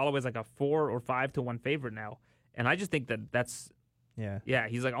 I think Holloway's like a 4 or 5 to 1 favorite now, and I just think that's. Yeah,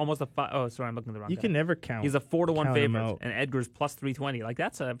 he's like almost a 5. Oh, sorry, I'm looking at the wrong guy. You can never count. He's a 4 to 1 count him favorite, out. and Edgar's plus 320. Like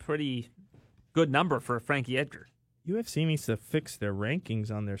that's a pretty good number for Frankie Edgar. UFC needs to fix their rankings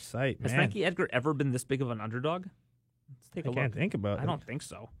on their site, man. Has Frankie Edgar ever been this big of an underdog? Let's take a I look. can't think about it. I don't think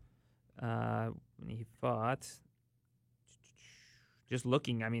so. When he fought, just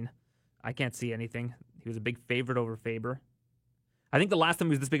looking, I mean, I can't see anything. He was a big favorite over Faber. I think the last time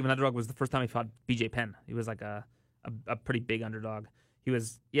he was this big of an underdog was the first time he fought BJ Penn. He was like a pretty big underdog. He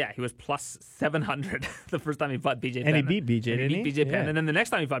was plus 700 the first time he fought BJ Penn. And he beat BJ, And didn't beat he? BJ Penn. Yeah. And then the next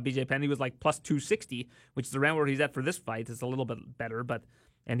time he fought BJ Penn, he was like plus 260, which is around where he's at for this fight. It's a little bit better,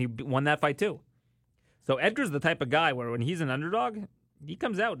 and he won that fight too. So Edgar's the type of guy where when he's an underdog, he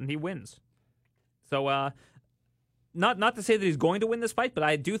comes out and he wins. So not to say that he's going to win this fight, but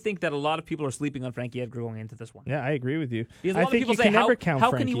I do think that a lot of people are sleeping on Frankie Edgar going into this one. Yeah, I agree with you. Because a I lot of think people you say, can never count how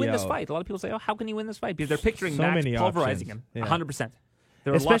can he Frankie win this out. fight? A lot of people say, how can he win this fight? Because they're picturing So Max many pulverizing options. him Yeah. 100%.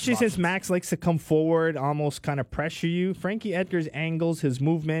 There are lots Especially of since options. Max likes to come forward, almost kind of pressure you. Frankie Edgar's angles, his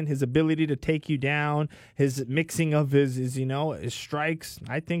movement, his ability to take you down, his mixing of his strikes,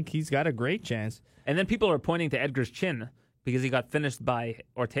 I think he's got a great chance. And then people are pointing to Edgar's chin because he got finished by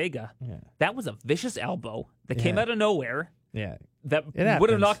Ortega. Yeah. That was a vicious elbow that came Yeah. out of nowhere Yeah. that It would have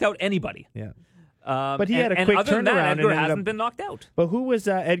happens. knocked out anybody. Yeah. But he had a and quick other than that, turnaround and Edgar ended hasn't up- been knocked out. But who was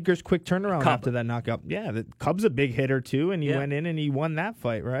Edgar's quick turnaround Cub. after that knockout? Yeah, the Cub's a big hitter too, and he Yeah. went in and he won that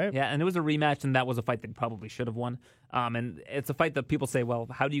fight, right? Yeah, and it was a rematch, and that was a fight that he probably should have won. And it's a fight that people say, well,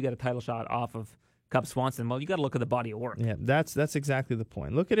 how do you get a title shot off of Cub Swanson? Well, you got to look at the body of work. Yeah, that's exactly the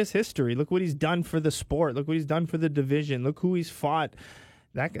point. Look at his history. Look what he's done for the sport. Look what he's done for the division. Look who he's fought.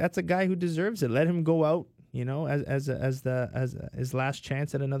 That's a guy who deserves it. Let him go out, as his last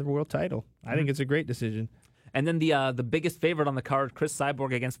chance at another world title. I think it's a great decision. And then the biggest favorite on the card, Chris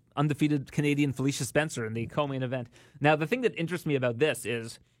Cyborg against undefeated Canadian Felicia Spencer in the co-main event. Now, the thing that interests me about this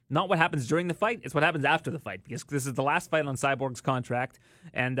is not what happens during the fight, it's what happens after the fight, because this is the last fight on Cyborg's contract,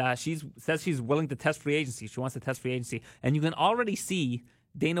 and she says she's willing to test free agency. She wants to test free agency. And you can already see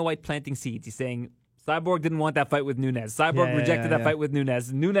Dana White planting seeds. He's saying, Cyborg didn't want that fight with Nunes. Cyborg rejected that fight with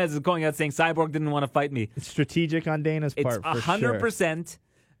Nunes. Nunes is going out saying, Cyborg didn't want to fight me. It's strategic on Dana's It's part, for sure. 100%.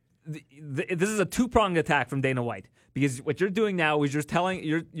 This is a two-pronged attack from Dana White, because what you're doing now is you're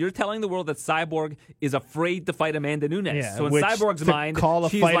telling the world that Cyborg is afraid to fight Amanda Nunes. Yeah, so in which Cyborg's to mind, call a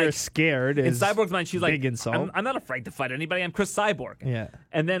she's fighter like, scared in is Cyborg's mind, she's like, big insult. I'm not afraid to fight anybody. I'm Chris Cyborg. Yeah.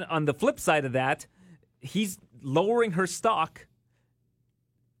 And then on the flip side of that, he's lowering her stock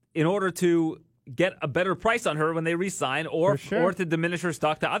in order to get a better price on her when they re-sign, or to diminish her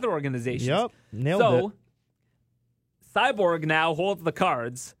stock to other organizations. Yep, nailed it. Cyborg now holds the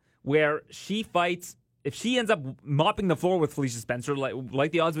cards where she fights. If she ends up mopping the floor with Felicia Spencer,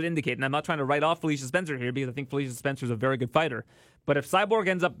 like the odds would indicate, and I'm not trying to write off Felicia Spencer here because I think Felicia Spencer is a very good fighter, but if Cyborg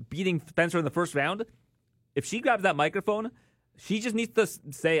ends up beating Spencer in the first round, if she grabs that microphone, she just needs to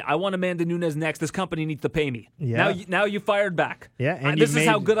say, I want Amanda Nunes next. This company needs to pay me. Yeah. Now you fired back. Yeah, and this is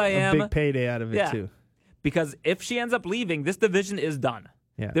how good I am. A big payday out of it, too. Because if she ends up leaving, this division is done.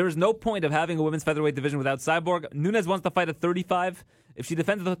 Yeah. There is no point of having a women's featherweight division without Cyborg. Nunes wants to fight at 35. If she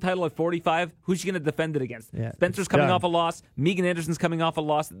defends the title at 45, who's she going to defend it against? Yeah, Spencer's coming off a loss. Megan Anderson's coming off a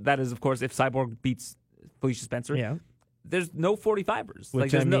loss. That is, of course, if Cyborg beats Felicia Spencer. Yeah. There's no 45ers.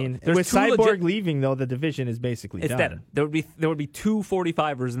 Which, with Cyborg leaving, though, the division is basically done. Dead. There would be two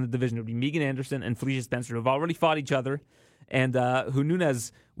 45ers in the division. It would be Megan Anderson and Felicia Spencer, who have already fought each other, and who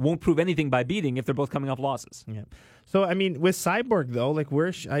Nunes won't prove anything by beating if they're both coming off losses. Yeah. So, I mean, with Cyborg, though, like,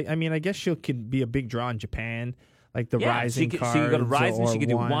 I guess she could be a big draw in Japan. Like the Rising cards. She could go to Rising. She could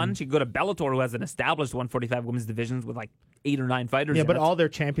do one. She could go to Bellator, who has an established 145 women's divisions with like 8 or 9 fighters. Yeah, but all their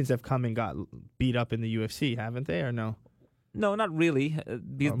champions have come and got beat up in the UFC, haven't they, or no? No, not really.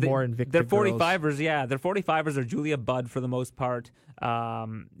 More Invicta They're 45ers, girls. yeah. Their 45ers are Julia Budd for the most part.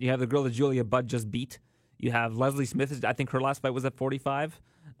 You have the girl that Julia Budd just beat. You have Leslie Smith. I think her last fight was at 45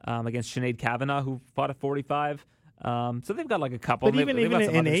 against Sinead Kavanagh, who fought at 45. So they've got like a couple. But even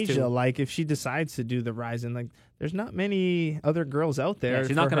in Asia, too. like if she decides to do the Rising, like there's not many other girls out there. Yeah,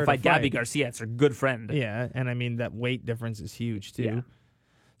 she's not going to fight Gabby Garcia. It's her good friend. Yeah, and I mean that weight difference is huge too. Yeah.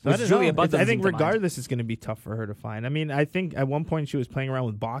 So I think regardless, it's going to be tough for her to find. I mean, I think at one point she was playing around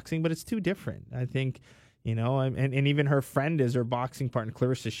with boxing, but it's too different. I think, and even her friend is her boxing partner,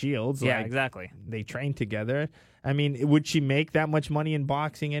 Clarissa Shields. Yeah, exactly. They train together. I mean, would she make that much money in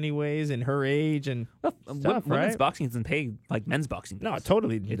boxing anyways, in her age and stuff, women's right? boxing doesn't pay like men's boxing does. No, it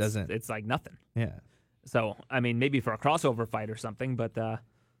totally doesn't. It's like nothing. Yeah. So, I mean, maybe for a crossover fight or something, but...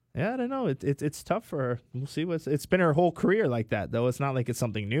 yeah, I don't know. It's tough for her. We'll see. It's been her whole career like that, though. It's not like it's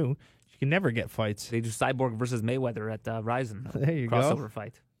something new. She can never get fights. They do Cyborg versus Mayweather at Rising. There you crossover go.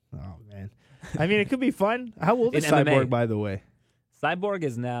 fight. Oh, man. I mean, it could be fun. How old is MMA. Cyborg, by the way? Cyborg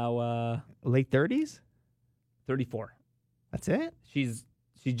is now... late 30s? 34. That's it?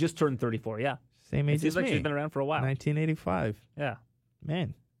 She just turned 34, yeah. Same age as me. Seems like she's been around for a while. 1985. Yeah.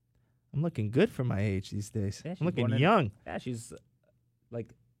 Man, I'm looking good for my age these days. Yeah, I'm looking young. Yeah, she's like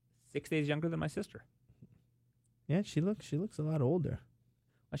 6 days younger than my sister. Yeah, she looks a lot older.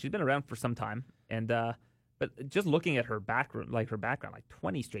 Well, she's been around for some time, and but just looking at her background, like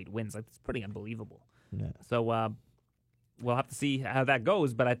 20 straight wins, like it's pretty unbelievable. Yeah. So we'll have to see how that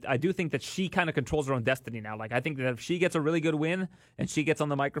goes, but I do think that she kind of controls her own destiny now. Like I think that if she gets a really good win and she gets on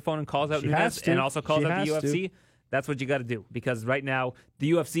the microphone and calls out Nunes and also calls out the UFC, that's what you got to do. Because right now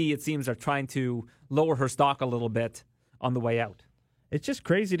the UFC, it seems, are trying to lower her stock a little bit on the way out. It's just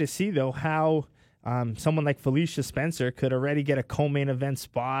crazy to see though how someone like Felicia Spencer could already get a co-main event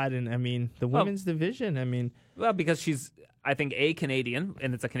spot, and I mean the women's division. I mean, well, because she's I think Canadian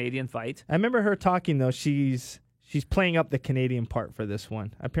and it's a Canadian fight. I remember her talking though. She's playing up the Canadian part for this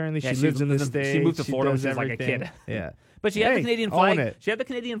one. Apparently, she lives in the States. She moved to Florida when she was like a kid. Yeah, but she had the Canadian flag. Own it. She had the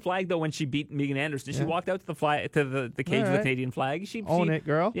Canadian flag though when she beat Megan Anderson. She walked out to the flag to the cage with the Canadian flag. Own it,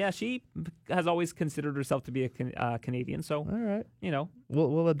 girl. Yeah, she has always considered herself to be a Canadian. So all right,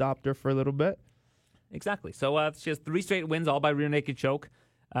 we'll adopt her for a little bit. Exactly. So she has 3 straight wins, all by rear naked choke.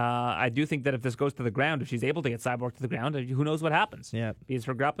 I do think that if this goes to the ground, if she's able to get Cyborg to the ground, who knows what happens? Yeah. Because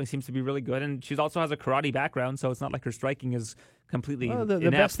her grappling seems to be really good, and she also has a karate background, so it's not like her striking is completely the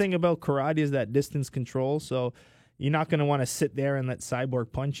best thing about karate is that distance control, so you're not going to want to sit there and let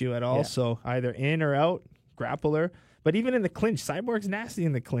Cyborg punch you at all. Yeah. So either in or out, grapple her. But even in the clinch, Cyborg's nasty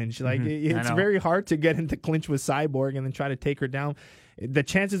in the clinch. Like it's very hard to get into clinch with Cyborg and then try to take her down. The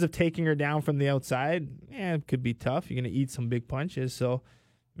chances of taking her down from the outside, it could be tough. You're going to eat some big punches, so...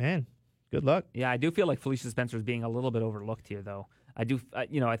 Man, good luck. Yeah, I do feel like Felicia Spencer is being a little bit overlooked here, though. I do,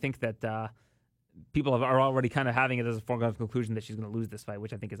 I think that people are already kind of having it as a foregone conclusion that she's going to lose this fight,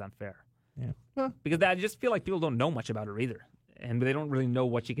 which I think is unfair. Yeah, because I just feel like people don't know much about her either, and they don't really know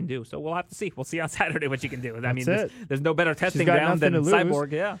what she can do. So we'll have to see. We'll see on Saturday what she can do. I mean, there's no better testing ground than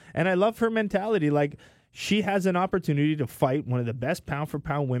Cyborg. Yeah, and I love her mentality. Like, she has an opportunity to fight one of the best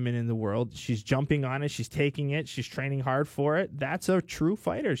pound-for-pound women in the world. She's jumping on it. She's taking it. She's training hard for it. That's a true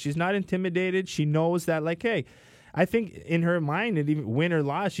fighter. She's not intimidated. She knows that, like, hey, I think in her mind, and even win or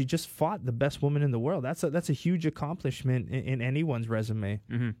loss, she just fought the best woman in the world. That's a huge accomplishment in anyone's resume.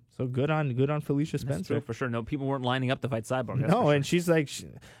 Mm-hmm. So good on Felicia Spencer. That's true, for sure. No, people weren't lining up to fight Cyborg. No, and she's like,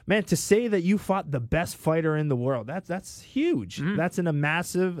 man, to say that you fought the best fighter in the world, that's huge. Mm-hmm. That's a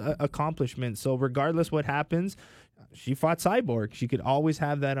massive accomplishment. So regardless what happens, she fought Cyborg. She could always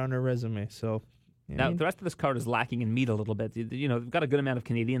have that on her resume. So. Now, the rest of this card is lacking in meat a little bit. You know, they've got a good amount of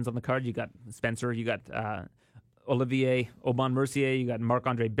Canadians on the card. You got Spencer, you got Olivier Aubin-Mercier, you got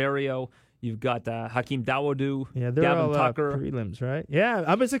Marc-Andre Barrio, you've got Hakeem Dawodu, yeah, they're Gavin all Tucker. prelims, right? Yeah,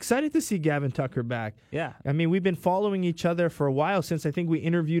 I was excited to see Gavin Tucker back. Yeah. I mean, we've been following each other for a while since I think we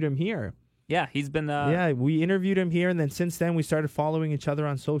interviewed him here. Yeah, he's been... yeah, we interviewed him here, and then since then we started following each other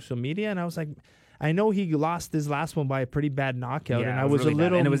on social media, and I was like... I know he lost his last one by a pretty bad knockout, and I was really a little...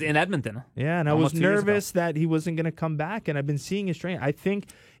 bad. And it was in Edmonton. Yeah, and I was nervous that he wasn't going to come back, and I've been seeing his training. I think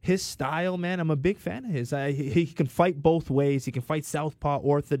his style, man, I'm a big fan of his. He can fight both ways. He can fight southpaw,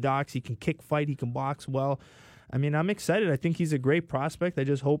 orthodox. He can kick fight. He can box well. I mean, I'm excited. I think he's a great prospect. I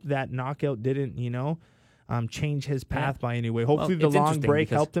just hope that knockout didn't, change his path by any way. Hopefully the long break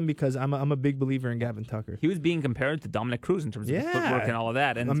helped him because I'm a big believer in Gavin Tucker. He was being compared to Dominic Cruz in terms of his footwork and all of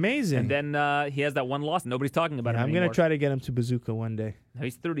that. And, amazing. And then he has that one loss. Nobody's talking about him I'm going to try to get him to Bazooka one day. Now,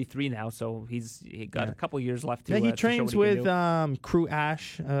 he's 33 now, so he got a couple years left to he trains with Crew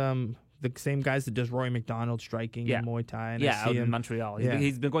Ash, the same guys that does Roy McDonald striking in Muay Thai. And out in Montreal.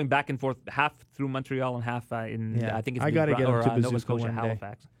 He's been going back and forth, half through Montreal and half in, I think it's I gotta get him to Bazooka Nova Scotia, one day.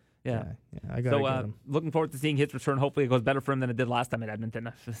 Halifax. Yeah, I got him. Looking forward to seeing his return. Hopefully it goes better for him than it did last time at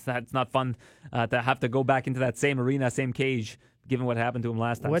Edmonton. It's not fun to have to go back into that same arena, same cage, given what happened to him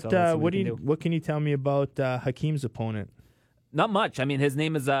last time. What can you tell me about Hakeem's opponent? Not much. I mean, his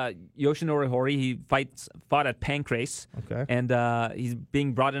name is Yoshinori Hori. He fought at Pancrase. Okay. And he's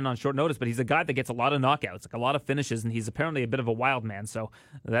being brought in on short notice, but he's a guy that gets a lot of knockouts, like a lot of finishes, and he's apparently a bit of a wild man, so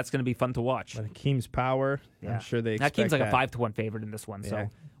that's going to be fun to watch. But Hakeem's power, I'm sure they expect Hakeem's like that. a 5-1 favorite in this one, so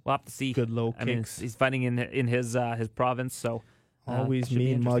we'll have to see. Good low kicks. I mean, he's fighting in his province, so... Always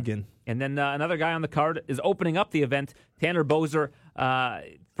mean mugging. And then another guy on the card is opening up the event, Tanner Boser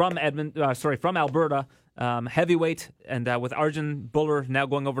from Alberta. Heavyweight, and with Arjun Buller now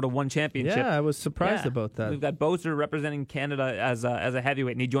going over to one championship. Yeah, I was surprised about that. We've got Boser representing Canada as a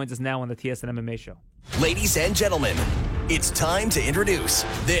heavyweight, and he joins us now on the TSN MMA show. Ladies and gentlemen, it's time to introduce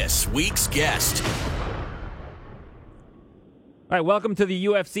this week's guest. All right, welcome to the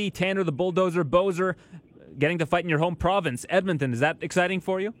UFC, Tanner the Bulldozer Boser, getting to fight in your home province, Edmonton. Is that exciting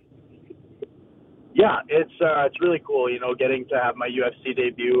for you? Yeah, it's really cool. Getting to have my UFC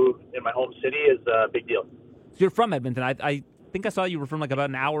debut in my home city is a big deal. So you're from Edmonton. I think I saw you were from like about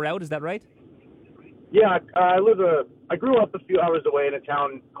an hour out. Is that right? Yeah, I grew up a few hours away in a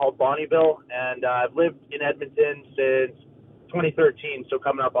town called Bonnyville, and I've lived in Edmonton since 2013, so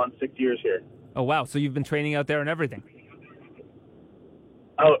coming up on 6 years here. Oh, wow. So you've been training out there and everything?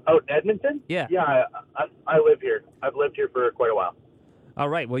 Out in Edmonton? Yeah. Yeah, I live here. I've lived here for quite a while. All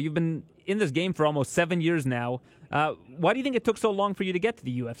right. Well, you've been in this game for almost 7 years now. Why do you think it took so long for you to get to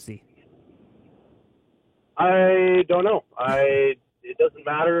the UFC? I don't know. It doesn't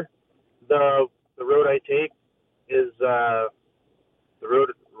matter. The road I take is the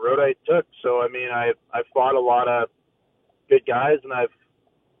road I took. So I mean, I've fought a lot of good guys, and I've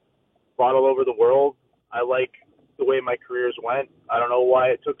fought all over the world. I like the way my careers went. I don't know why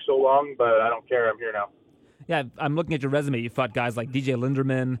it took so long, but I don't care. I'm here now. Yeah, I'm looking at your resume. You fought guys like DJ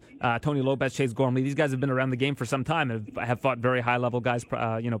Linderman, Tony Lopez, Chase Gormley. These guys have been around the game for some time and have fought very high-level guys,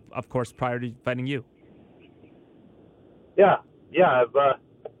 of course, prior to fighting you. Yeah.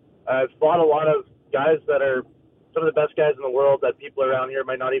 I've fought a lot of guys that are some of the best guys in the world that people around here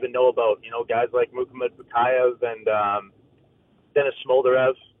might not even know about. Guys like Muhammad Bukayev and Dennis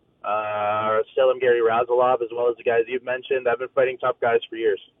Smolderev, Selim Gary Razalov, as well as the guys you've mentioned. I've been fighting top guys for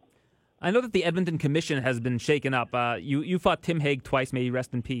years. I know that the Edmonton Commission has been shaken up. You fought Tim Hague twice, may he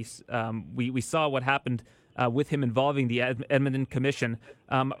rest in peace. We saw what happened with him involving the Edmonton Commission.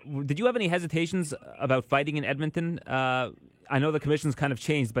 Did you have any hesitations about fighting in Edmonton? I know the commission's kind of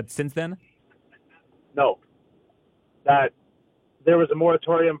changed, but since then? No. That there was a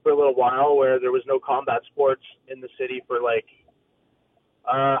moratorium for a little while where there was no combat sports in the city for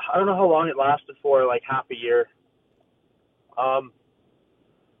I don't know how long it lasted for, like half a year.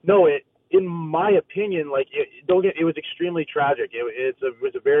 No, in my opinion, it was extremely tragic. It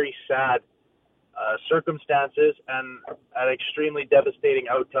was a very sad circumstances and an extremely devastating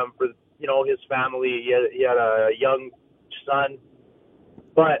outcome for his family. He had a young son,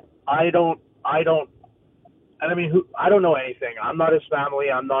 but I don't know anything. I'm not his family.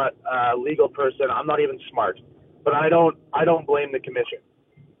 I'm not a legal person. I'm not even smart. but I don't blame the commission.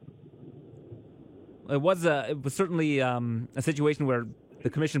 It was certainly a situation where the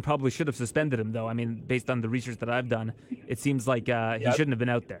commission probably should have suspended him, though. I mean, based on the research that I've done, it seems like he shouldn't have been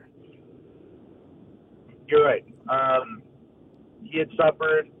out there. You're right. He had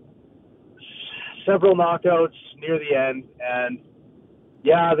suffered several knockouts near the end, and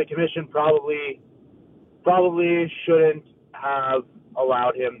yeah, the commission probably shouldn't have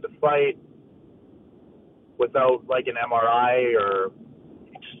allowed him to fight without like an MRI or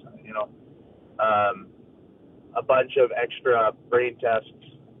a bunch of extra brain tests.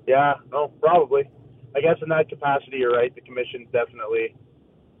 Yeah, no, probably. I guess in that capacity, you're right. The commission definitely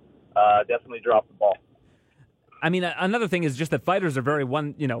dropped the ball. I mean, another thing is just that fighters are very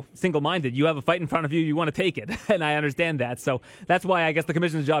single-minded. You have a fight in front of you, you want to take it, and I understand that. So that's why I guess the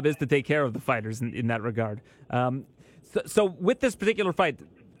commission's job is to take care of the fighters in that regard. So with this particular fight,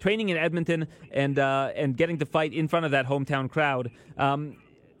 training in Edmonton and getting to fight in front of that hometown crowd,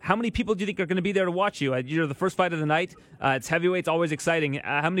 how many people do you think are going to be there to watch you? You're the first fight of the night. It's heavyweight. It's always exciting.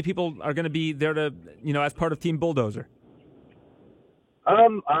 How many people are going to be there to, as part of Team Bulldozer?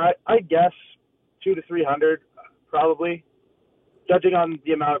 I guess 200 to 300, probably. Judging on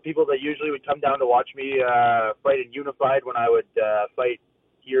the amount of people that usually would come down to watch me fight in Unified when I would fight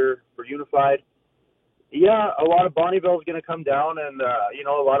here for Unified. Yeah, a lot of Bonnieville is going to come down, and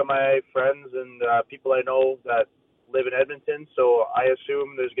a lot of my friends and people I know that live in Edmonton, so I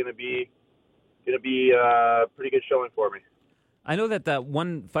assume there's going to be a pretty good showing for me. I know that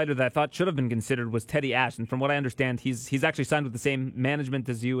one fighter that I thought should have been considered was Teddy Ash, and from what I understand, he's actually signed with the same management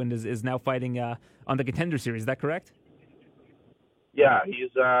as you and is now fighting on the Contender Series. Is that correct? Yeah, he's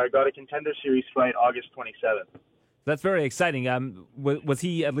got a Contender Series fight August 27th. That's very exciting. Was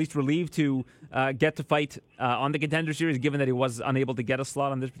he at least relieved to get to fight on the Contender Series, given that he was unable to get a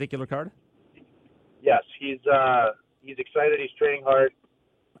slot on this particular card? Yes, he's excited. He's training hard.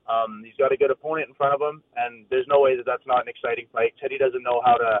 He's got a good opponent in front of him, and there's no way that that's not an exciting fight. Teddy doesn't know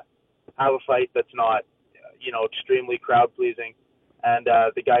how to have a fight that's not, extremely crowd-pleasing. And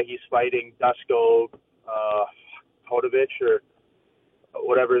the guy he's fighting, Dusko Hodovich, or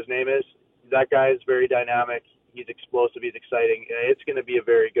whatever his name is, that guy is very dynamic. He's explosive. He's exciting. It's going to be a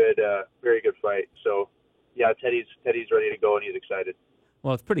very good fight. So, yeah, Teddy's ready to go, and he's excited.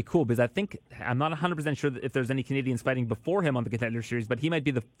 Well, it's pretty cool because I'm not 100% sure if there's any Canadians fighting before him on the Contender Series, but he might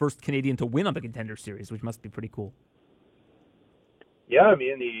be the first Canadian to win on the Contender Series, which must be pretty cool. Yeah, I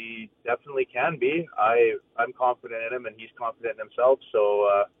mean, he definitely can be. I'm confident in him, and he's confident in himself. So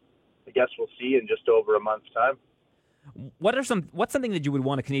I guess we'll see in just over a month's time. What's something that you would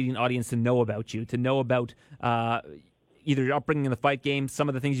want a Canadian audience to know about you, to know about either your upbringing in the fight game, some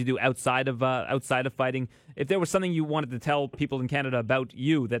of the things you do outside of fighting? If there was something you wanted to tell people in Canada about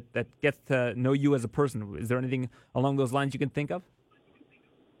you that gets to know you as a person, is there anything along those lines you can think of?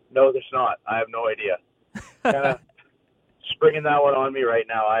 No, there's not. I have no idea. Kind of springing that one on me right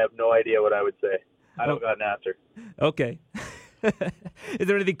now. I have no idea what I would say. I don't got an answer. Okay. Is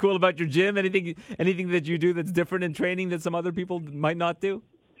there anything cool about your gym? Anything that you do that's different in training that some other people might not do?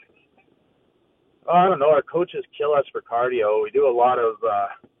 Oh, I don't know. Our coaches kill us for cardio. We do a lot of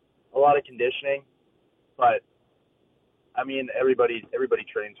conditioning, but I mean, everybody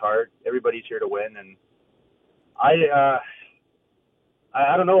trains hard. Everybody's here to win, and I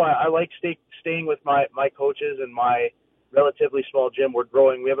don't know. I like staying with my coaches and my relatively small gym. We're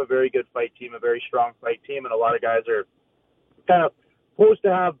growing. We have a very good fight team, a very strong fight team, and a lot of guys are kind of supposed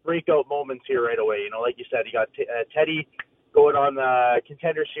to have breakout moments here right away. Like you said, you got Teddy going on the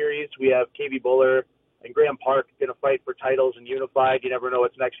Contender Series. We have KV Buller and Graham Park going to fight for titles in Unified. You never know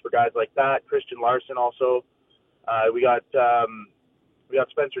what's next for guys like that. Christian Larson also. We got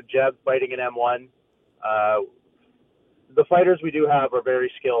Spencer Jebb fighting in M1. The fighters we do have are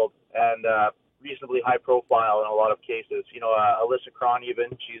very skilled and reasonably high profile in a lot of cases. Alyssa Cron even,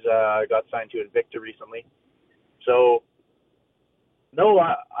 she's got signed to Invicta recently. So, no,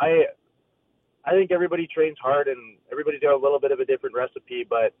 I think everybody trains hard and everybody's got a little bit of a different recipe,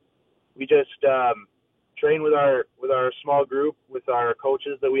 but we just train with our small group, with our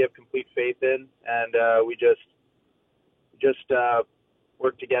coaches that we have complete faith in, and we just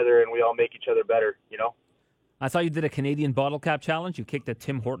work together and we all make each other better, I saw you did a Canadian bottle cap challenge. You kicked a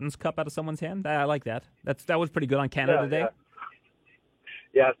Tim Hortons cup out of someone's hand. I like that. That was pretty good on Canada Day.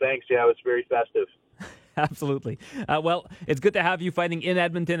 Yeah, thanks. Yeah, it was very festive. Absolutely. Well, it's good to have you fighting in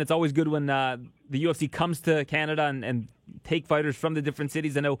Edmonton. It's always good when the UFC comes to Canada and take fighters from the different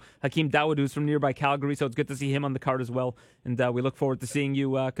cities. I know Hakeem Dawoodou's from nearby Calgary, so it's good to see him on the card as well. And we look forward to seeing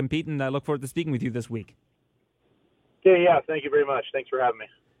you compete, and I look forward to speaking with you this week. Okay, yeah, thank you very much. Thanks for having me.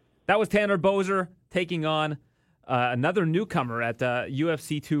 That was Tanner Boser taking on Another newcomer at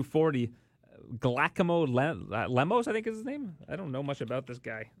UFC 240, Giacomo Lemos, I think is his name. I don't know much about this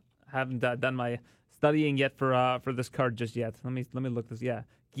guy. I haven't done my studying yet for this card just yet. Let me look this. Yeah,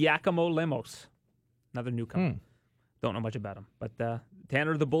 Giacomo Lemos, another newcomer. Don't know much about him, but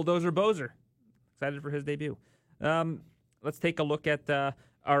Tanner the Bulldozer Bozer, excited for his debut. Let's take a look at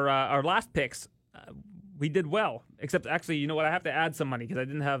our last picks. We did well, except actually, you know what? I have to add some money because I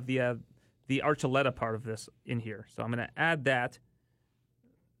didn't have the Archuleta part of this in here, so I'm going to add that.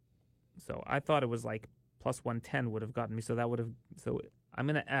 So I thought it was like plus 110 would have gotten me, so I'm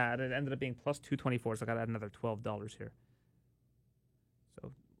going to add. It ended up being plus 224, so I got to add another $12 here.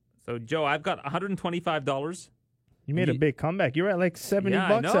 So Joe, I've got $125. You made a big comeback. You were at like $70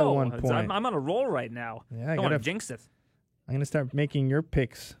 at one point. I'm on a roll right now. Yeah, I don't want to jinx it. I'm going to start making your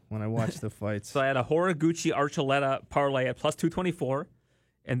picks when I watch the fights. So I had a Horiguchi Archuleta parlay at plus 224.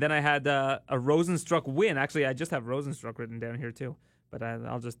 And then I had a Rosenstruck win. Actually, I just have Rosenstruck written down here too. But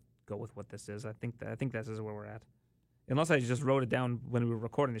I'll just go with what this is. I think this is where we're at. Unless I just wrote it down when we were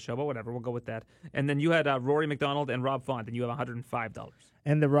recording the show, but whatever, we'll go with that. And then you had Rory McDonald and Rob Font, and you have $105.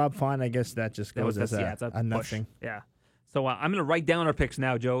 And the Rob Font, I guess that just goes as a nothing. Yeah. So I'm going to write down our picks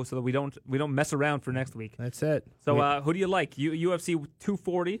now, Joe, so that we don't mess around for next week. That's it. So who do you like? UFC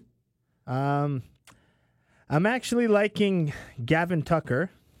 240? I'm actually liking Gavin Tucker.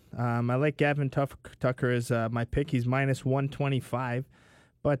 I like Gavin Tucker as my pick. He's minus 125.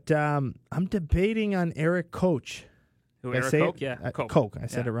 But I'm debating on Eric Koch. Who, Eric Koch? Yeah, Koch. I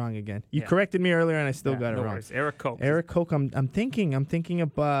said it wrong again. You corrected me earlier, and I still got it wrong. Worries. Eric Koch. Eric Koch. I'm thinking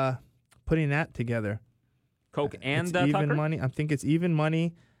of putting that together. Koch and it's even Tucker? money. I think it's even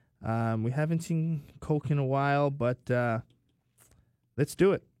money. We haven't seen Koch in a while, but let's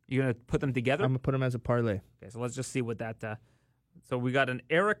do it. You're gonna put them together? I'm gonna put them as a parlay. Okay, so let's just see what that. So we got an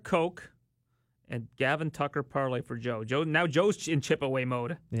Eric Koch and Gavin Tucker parlay for Joe. Joe's in chip away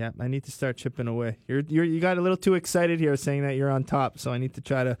mode. Yeah, I need to start chipping away. You got a little too excited here saying that you're on top, so I need to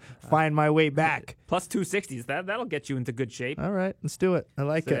try to find my way back. Plus 260s. That'll get you into good shape. All right, let's do it. I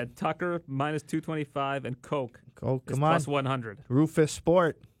like it. Tucker minus 225 and Koch. Come on. Plus 100. Rufus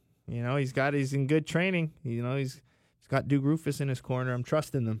Sport. He's in good training. He's got Duke Rufus in his corner. I'm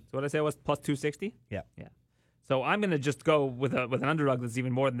trusting them. So what I say was plus 260? Yeah. So I'm going to just go with an underdog that's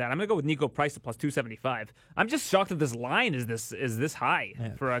even more than that. I'm going to go with Nico Price at plus 275. I'm just shocked that this line is this high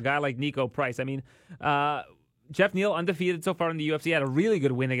for a guy like Nico Price. I mean, Jeff Neal, undefeated so far in the UFC, had a really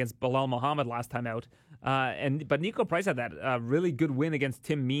good win against Bilal Muhammad last time out. But Nico Price had that really good win against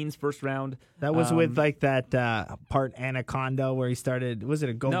Tim Means first round. That was with like that part Anaconda where he started. Was it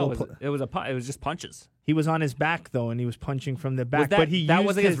a go-go? No, it was just punches. He was on his back though, and he was punching from the back. That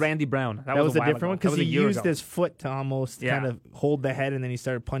was against Randy Brown. That was a different one because he used his foot to almost kind of hold the head, and then he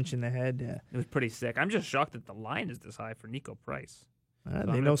started punching the head. Yeah. It was pretty sick. I'm just shocked that the line is this high for Nico Price.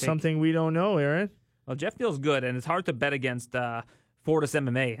 They know something we don't know, Aaron. Well, Jeff Neal's good, and it's hard to bet against Fortis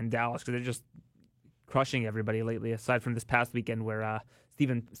MMA in Dallas because they're just crushing everybody lately, aside from this past weekend where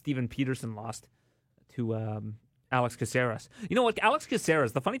Steven Peterson lost to Alex Caceres. You know what? Alex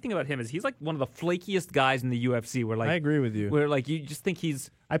Caceres, the funny thing about him is he's like one of the flakiest guys in the UFC. Where I agree with you. Where like you just think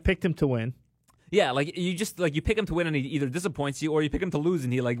I picked him to win. Yeah, like you pick him to win and he either disappoints you or you pick him to lose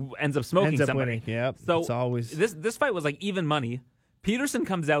and he like ends up smoking somebody. Winning. Yep. So it's always this fight was like even money. Peterson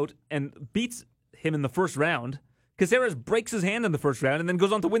comes out and beats him in the first round. Caceres breaks his hand in the first round and then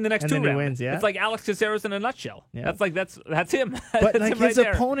goes on to win the next two rounds. He wins, yeah. It's like Alex Caceres in a nutshell. Yeah. That's him. But that's like him right his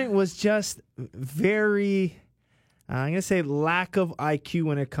there. opponent was just very, I'm going to say lack of IQ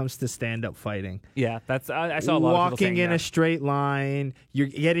when it comes to stand-up fighting. Yeah, I saw a lot of people saying walking in a straight line. You're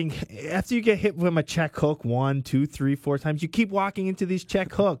getting, after you get hit with a check hook 1, 2, 3, 4 times, you keep walking into these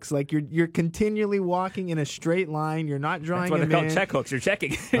check hooks. Like you're continually walking in a straight line. You're not drawing That's what them they call check hooks. You're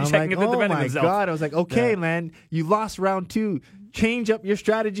checking. You're I'm checking like, if they're defending my themselves. God. I was like, okay, man, you lost round 2. Change up your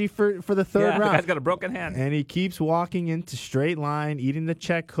strategy for the third round. The guy's got a broken hand. And he keeps walking into straight line, eating the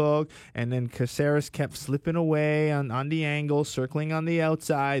check hook, and then Caceres kept slipping away on the angle, circling on the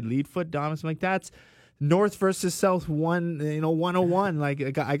outside, lead foot dominance. I'm like, that's North versus South 101. Like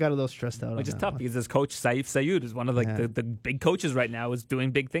I got a little stressed out. Which is on tough one. because his coach Saif Sayud is one of the big coaches right now, is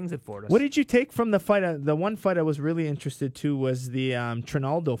doing big things at Fortis. What did you take from the fight? The one fight I was really interested to was the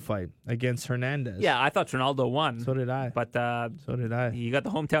Trinaldo fight against Hernandez. Yeah, I thought Trinaldo won. So did I. But so did I. You got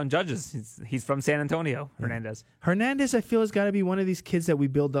the hometown judges. He's from San Antonio, Hernandez. Hernandez, I feel, has got to be one of these kids that we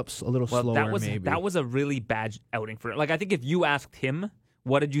build up a little slower. That was a really bad outing for it. Like I think if you asked him,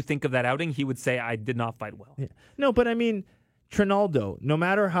 what did you think of that outing? He would say, I did not fight well. Yeah. No, but I mean, Trinaldo, no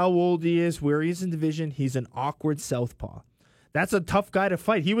matter how old he is, where he's in division, he's an awkward southpaw. That's a tough guy to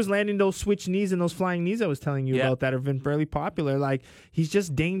fight. He was landing those switch knees and those flying knees I was telling you about that have been fairly popular. Like, he's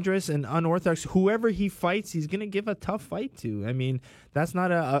just dangerous and unorthodox. Whoever he fights, he's going to give a tough fight to. I mean, that's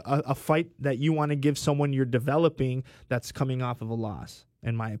not a fight that you want to give someone you're developing that's coming off of a loss,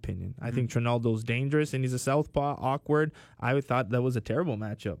 in my opinion. I think Trinaldo's dangerous, and he's a southpaw, awkward. I thought that was a terrible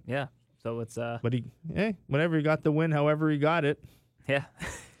matchup. Yeah. So it's But whatever, he got the win however he got it. Yeah.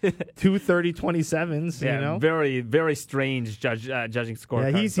 2 30-27s, Yeah, you know? very, very strange judging score.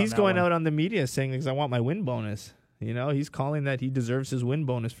 Yeah, he's going out on the media saying, because I want my win bonus. You know, he's calling that he deserves his win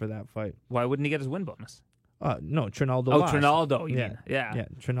bonus for that fight. Why wouldn't he get his win bonus? No, Trinaldo lost. Trinaldo, you mean. Yeah. Yeah,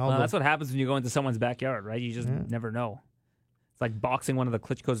 Trinaldo. Well, that's what happens when you go into someone's backyard, right? You just never know. It's like boxing one of the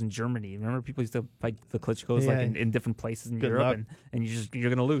Klitschko's in Germany. Remember, people used to fight the Klitschko's like in different places in Europe, and you're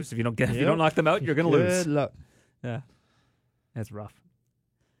going to lose if you don't if you don't knock them out. You're going to lose. Good luck. Yeah, that's rough.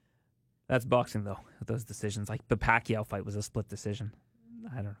 That's boxing though. Those decisions, like the Pacquiao fight, was a split decision.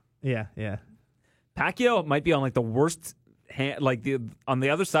 I don't know. Yeah. Pacquiao might be on like the worst. On the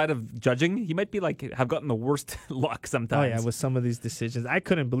other side of judging, he might be like have gotten the worst luck sometimes. Oh yeah, with some of these decisions, I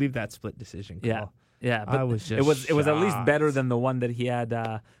couldn't believe that split decision call. Yeah, but I was just it was at least shocked. better than the one that he had.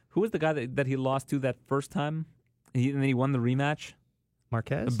 Who was the guy that he lost to that first time? And then he won the rematch.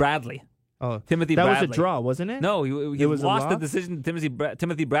 Marquez? Bradley. Oh, Timothy that Bradley. was a draw, wasn't it? No, he was a lost the loss? decision to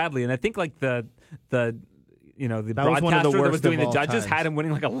Timothy Bradley, and I think like the That was broadcaster one of the that was worst doing of the all judges times. had him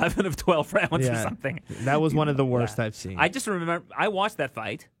winning like 11 of 12 rounds or Yeah. something. That was one of the worst I've seen. I just remember I watched that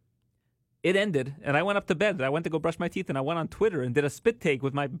fight. It ended, and I went up to bed. I went to go brush my teeth, and I went on Twitter and did a spit take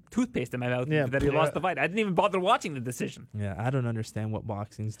with my toothpaste in my mouth that he lost the fight. I didn't even bother watching the decision. Yeah, I don't understand what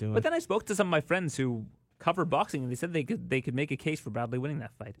boxing's doing. But then I spoke to some of my friends who cover boxing, and they said they could make a case for Bradley winning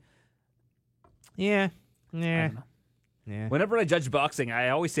that fight. Yeah. I don't know. Yeah. Whenever I judge boxing, I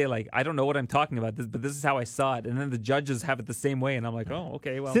always say, like, I don't know what I'm talking about, but this is how I saw it. And then the judges have it the same way, and I'm like, oh,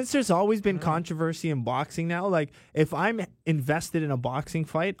 okay, well. Since there's always been controversy in boxing now, like, if I'm invested in a boxing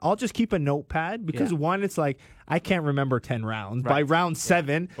fight, I'll just keep a notepad because, one, it's like, I can't remember 10 rounds. By round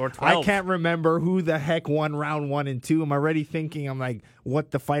 7, Or 12. I can't remember who the heck won round 1 and 2. I'm already thinking, I'm like,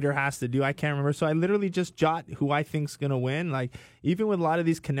 what the fighter has to do. I can't remember. So I literally just jot who I think's going to win. Like, even with a lot of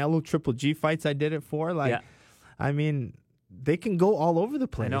these Canelo Triple G fights I did it for, like, I mean, they can go all over the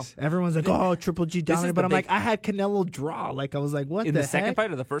place. I know. Everyone's like, oh, Triple G dominant. But I'm like, I had Canelo draw. Like, I was like, what in the the second heck?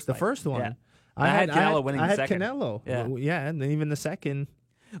 fight or the first The fight? first one. Yeah. I had Canelo winning I the had second. Canelo. Yeah. And then even the second.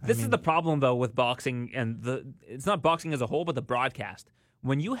 This is the problem, though, with boxing, and it's not boxing as a whole, but the broadcast.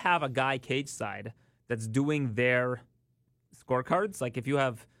 When you have a guy cage side that's doing their scorecards, like if you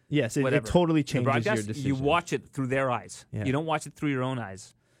have Yes, it whatever, totally the changes your broadcast, decision. you watch it through their eyes. Yeah. You don't watch it through your own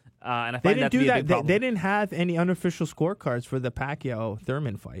eyes. And I They find didn't that to do be a that. big problem. They didn't have any unofficial scorecards for the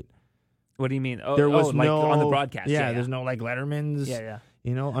Pacquiao-Thurman fight. What do you mean? Oh, There was like no on the broadcast. Yeah, there's no like Letterman's. Yeah.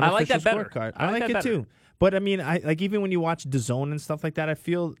 You know, I like unofficial that better. scorecard. I like like that it too. But I mean, I like even when you watch DAZN and stuff like that, I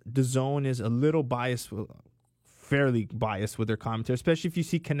feel DAZN is a little biased, fairly biased with their commentary, especially if you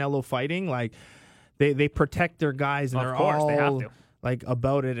see Canelo fighting. Like they protect their guys and Of they're course, all they have to. like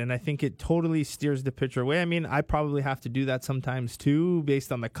about it, and I think it totally steers the picture away. I mean, I probably have to do that sometimes too,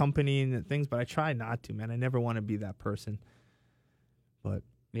 based on the company and things, but I try not to, man. I never want to be that person. But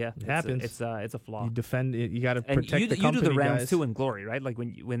Yeah, it happens. It's a flaw. you defend it. You got to And protect you the do company the rounds guys. too in Glory, right? Like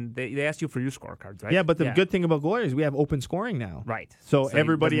when they ask you for your scorecards, right? Yeah, but the good thing about Glory is we have open scoring now. Right. So it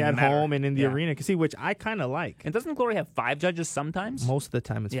everybody doesn't at matter. home and in the Yeah. arena can see, which I kind of like. And doesn't Glory have 5 judges sometimes? Most of the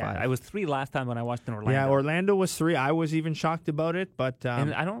time it's yeah, 5. I was 3 last time when I watched in Orlando. Yeah, Orlando was 3. I was even shocked about it, but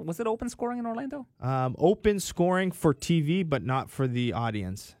and was it open scoring in Orlando? open scoring for TV, but not for the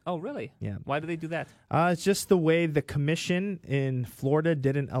audience. Oh, really? Yeah. Why do they do that? It's just the way the commission in Florida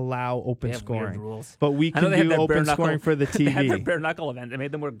didn't allow open They have weird scoring. rules. But we I know can they have do that bare open knuckle- scoring for the They had that TV. bare knuckle event. They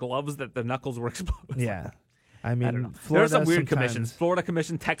made them wear gloves that their knuckles were exposed. Yeah. I mean, I don't know. There are Florida some weird sometimes- commissions. Florida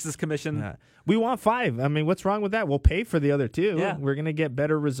Commission, Texas Commission. Yeah. We want 5. I mean, what's wrong with that? We'll pay for the other 2. Yeah. We're going to get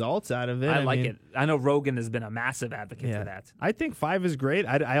better results out of it. I like mean, it. I know Rogan has been a massive advocate for that. I think 5 is great.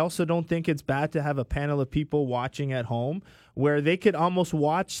 I also don't think it's bad to have a panel of people watching at home where they could almost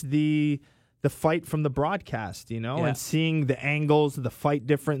watch the fight from the broadcast, and seeing the angles of the fight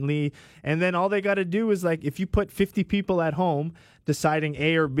differently. And then all they got to do is, like, if you put 50 people at home deciding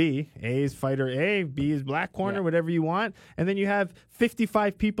A or B, A is fighter A, B is black corner, whatever you want, and then you have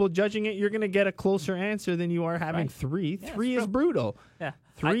 55 people judging it, you're going to get a closer answer than you are having 3. Yeah, 3 it's is true. brutal. Yeah.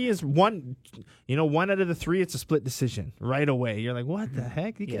 3 is one, 1 out of the 3, it's a split decision right away. You're like, what the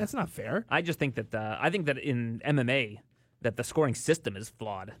heck? That's not fair. I just think that in MMA that the scoring system is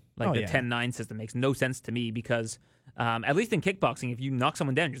flawed. Like the 10-9 system makes no sense to me because at least in kickboxing, if you knock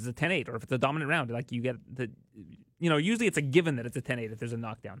someone down, it's a 10-8, or if it's a dominant round, like you get usually it's a given that it's a 10-8 if there's a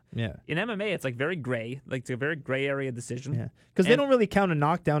knockdown. Yeah. In MMA, it's like very gray. Like, it's a very gray area decision. Yeah. Because they don't really count a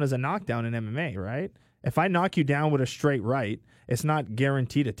knockdown as a knockdown in MMA, right? If I knock you down with a straight right, it's not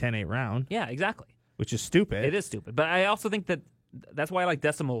guaranteed a 10-8 round. Yeah, exactly. Which is stupid. It is stupid. But I also think that's why I like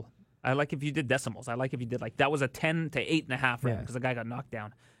decimal. I like if you did decimals. I like if you did like that was a 10 to 8.5 round because the guy got knocked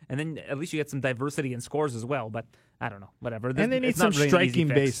down. And then at least you get some diversity in scores as well. But I don't know, whatever. And they need some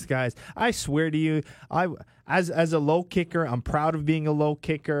striking-based guys. I swear to you, as a low kicker, I'm proud of being a low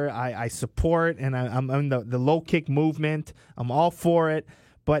kicker. I support, and I'm in the low kick movement. I'm all for it.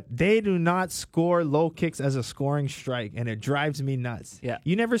 But they do not score low kicks as a scoring strike, and it drives me nuts. Yeah.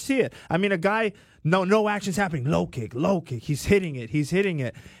 You never see it. I mean, a guy, no action's happening. Low kick. He's hitting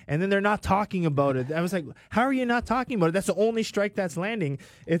it. And then they're not talking about it. I was like, how are you not talking about it? That's the only strike that's landing.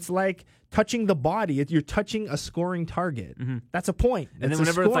 It's like touching the body. You're touching a scoring target. Mm-hmm. That's a point. And then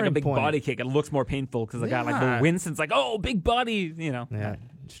whenever it's like a big body kick, it looks more painful because the guy like will wince. And it's like, oh, big body, Yeah, it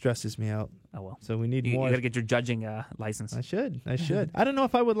stresses me out. Oh, well. So we need more. You got to get your judging license. I should. I don't know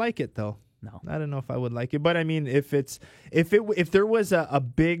if I would like it, though. No. I don't know if I would like it. But, I mean, if there was a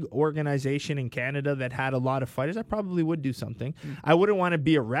big organization in Canada that had a lot of fighters, I probably would do something. I wouldn't want to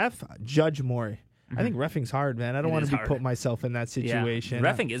be a ref. Judge more. I think reffing's hard, man. I don't want to put myself in that situation.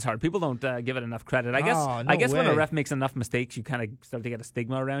 Yeah. Refing is hard. People don't give it enough credit. I guess when a ref makes enough mistakes, you kind of start to get a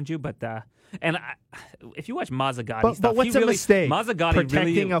stigma around you. But if you watch Mazzagatti stuff, but what's a mistake? Mazzagatti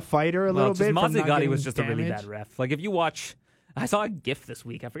protecting a fighter a little bit. Mazzagatti was just a really bad ref. Like if you watch, I saw a GIF this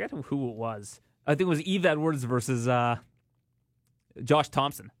week. I forget who it was. I think it was Eve Edwards versus Josh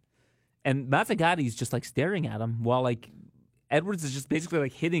Thompson, and Mazzagatti's just like staring at him while like Edwards is just basically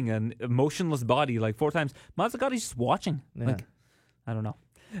like hitting an emotionless body like 4 times. Mazzagatti's just watching. Yeah. Like, I don't know.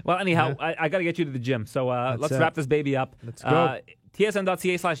 Well, anyhow, I got to get you to the gym. So let's wrap this baby up. Let's go.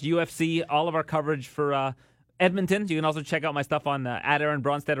 TSN.ca/UFC, all of our coverage for Edmonton. You can also check out my stuff on at Aaron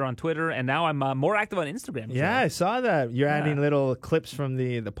Bronstetter on Twitter. And now I'm more active on Instagram. Yeah, I saw that. You're adding little clips from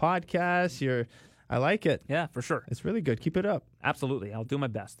the podcast. I like it. Yeah, for sure. It's really good. Keep it up. Absolutely. I'll do my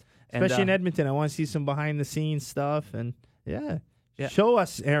best. Especially in Edmonton. I want to see some behind-the-scenes stuff. And, yeah. Show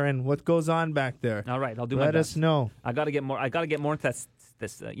us, Aaron, what goes on back there. All right, I'll do my best. Let us know. I got to get more into this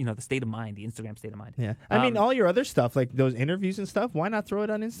the state of mind, the Instagram state of mind. Yeah. I mean, all your other stuff, like those interviews and stuff, why not throw it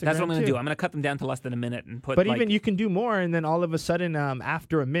on Instagram? That's what I'm going to do. I'm going to cut them down to less than a minute and put. But even you can do more, and then all of a sudden,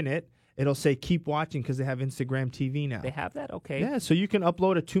 after a minute, it'll say keep watching because they have Instagram TV now. They have that? Okay. Yeah, so you can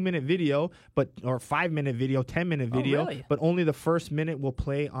upload a 2-minute video, or 5-minute video, 10-minute video, really? But only the first minute will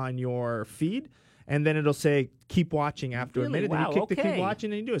play on your feed. And then it'll say, keep watching after a minute. Wow, and you click the keep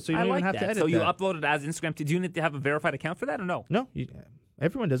watching and you do it. So you don't even have to edit So you that. upload it as Instagram. Do you need to have a verified account for that or no? No.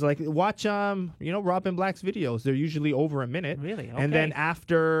 Everyone does. Like, watch, Robin Black's videos. They're usually over a minute. Really? Okay. And then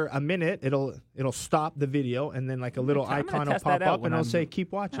after a minute, it'll stop the video, and then like a little icon will pop up, and it'll say,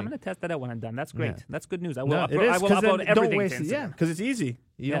 keep watching. I'm going to test that out when I'm done. That's great. Yeah. That's good news. I will upload everything to Instagram. Yeah, because it's easy.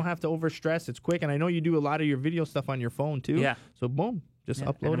 You don't have to overstress. It's quick. And I know you do a lot of your video stuff on your phone, too. Yeah. So, boom. Just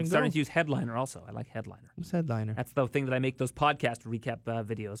upload and I'm starting to use Headliner also. I like Headliner. What's Headliner? That's the thing that I make those podcast recap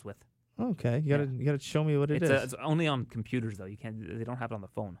videos with. Okay, you gotta show me what it is. It's only on computers though. They don't have it on the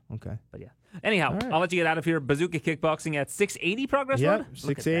phone. Okay, but yeah. Anyhow, I'll let you get out of here. Bazooka Kickboxing at 680 Progress Road.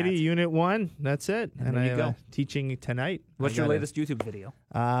 680 Unit 1. That's it. And there you go. Teaching tonight. What's your latest YouTube video?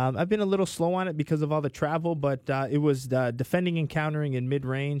 I've been a little slow on it because of all the travel, but it was defending and countering in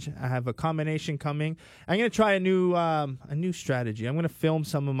mid-range. I have a combination coming. I'm going to try a new strategy. I'm going to film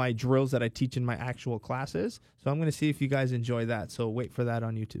some of my drills that I teach in my actual classes. So I'm going to see if you guys enjoy that. So wait for that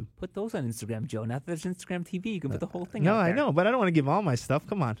on YouTube. Put those on Instagram, Joe. Now that there's Instagram TV, you can put the whole thing out there. I know, but I don't want to give all my stuff.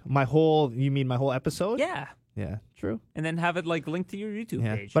 Come on. You mean my whole episode? Yeah. Yeah, true. And then have it like linked to your YouTube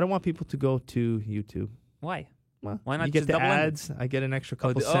page. But I want people to go to YouTube. Why? Well, why not you get just the ads. I get an extra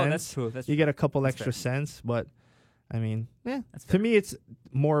couple cents. That's true. You get a couple extra cents, but I mean, to me, it's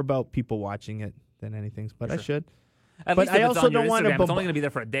more about people watching it than anything. But I should. But I also don't want to. It's only going to be there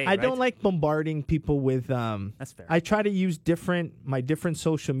for a day. I don't like bombarding people with. That's fair. I try to use my different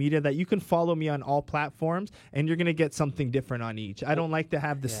social media that you can follow me on all platforms, and you're going to get something different on each. I don't like to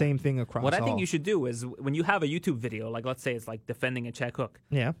have the same thing across. What I think you should do is when you have a YouTube video, like let's say it's like defending a check hook.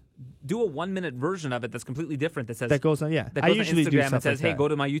 Yeah. Do a 1-minute version of it that's completely different. That goes on. Yeah. That goes I usually on Instagram do stuff and says, like "Hey, go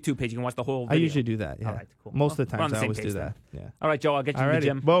to my YouTube page. You can watch the whole video." I usually do that. Yeah. All right. Cool. Most of the times I always do that. Yeah. All right, Joe. I'll get you to the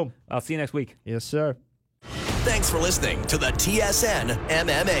gym. Boom. I'll see you next week. Yes, sir. Thanks for listening to the TSN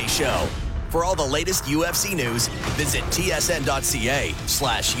MMA Show. For all the latest UFC news, visit tsn.ca/UFC.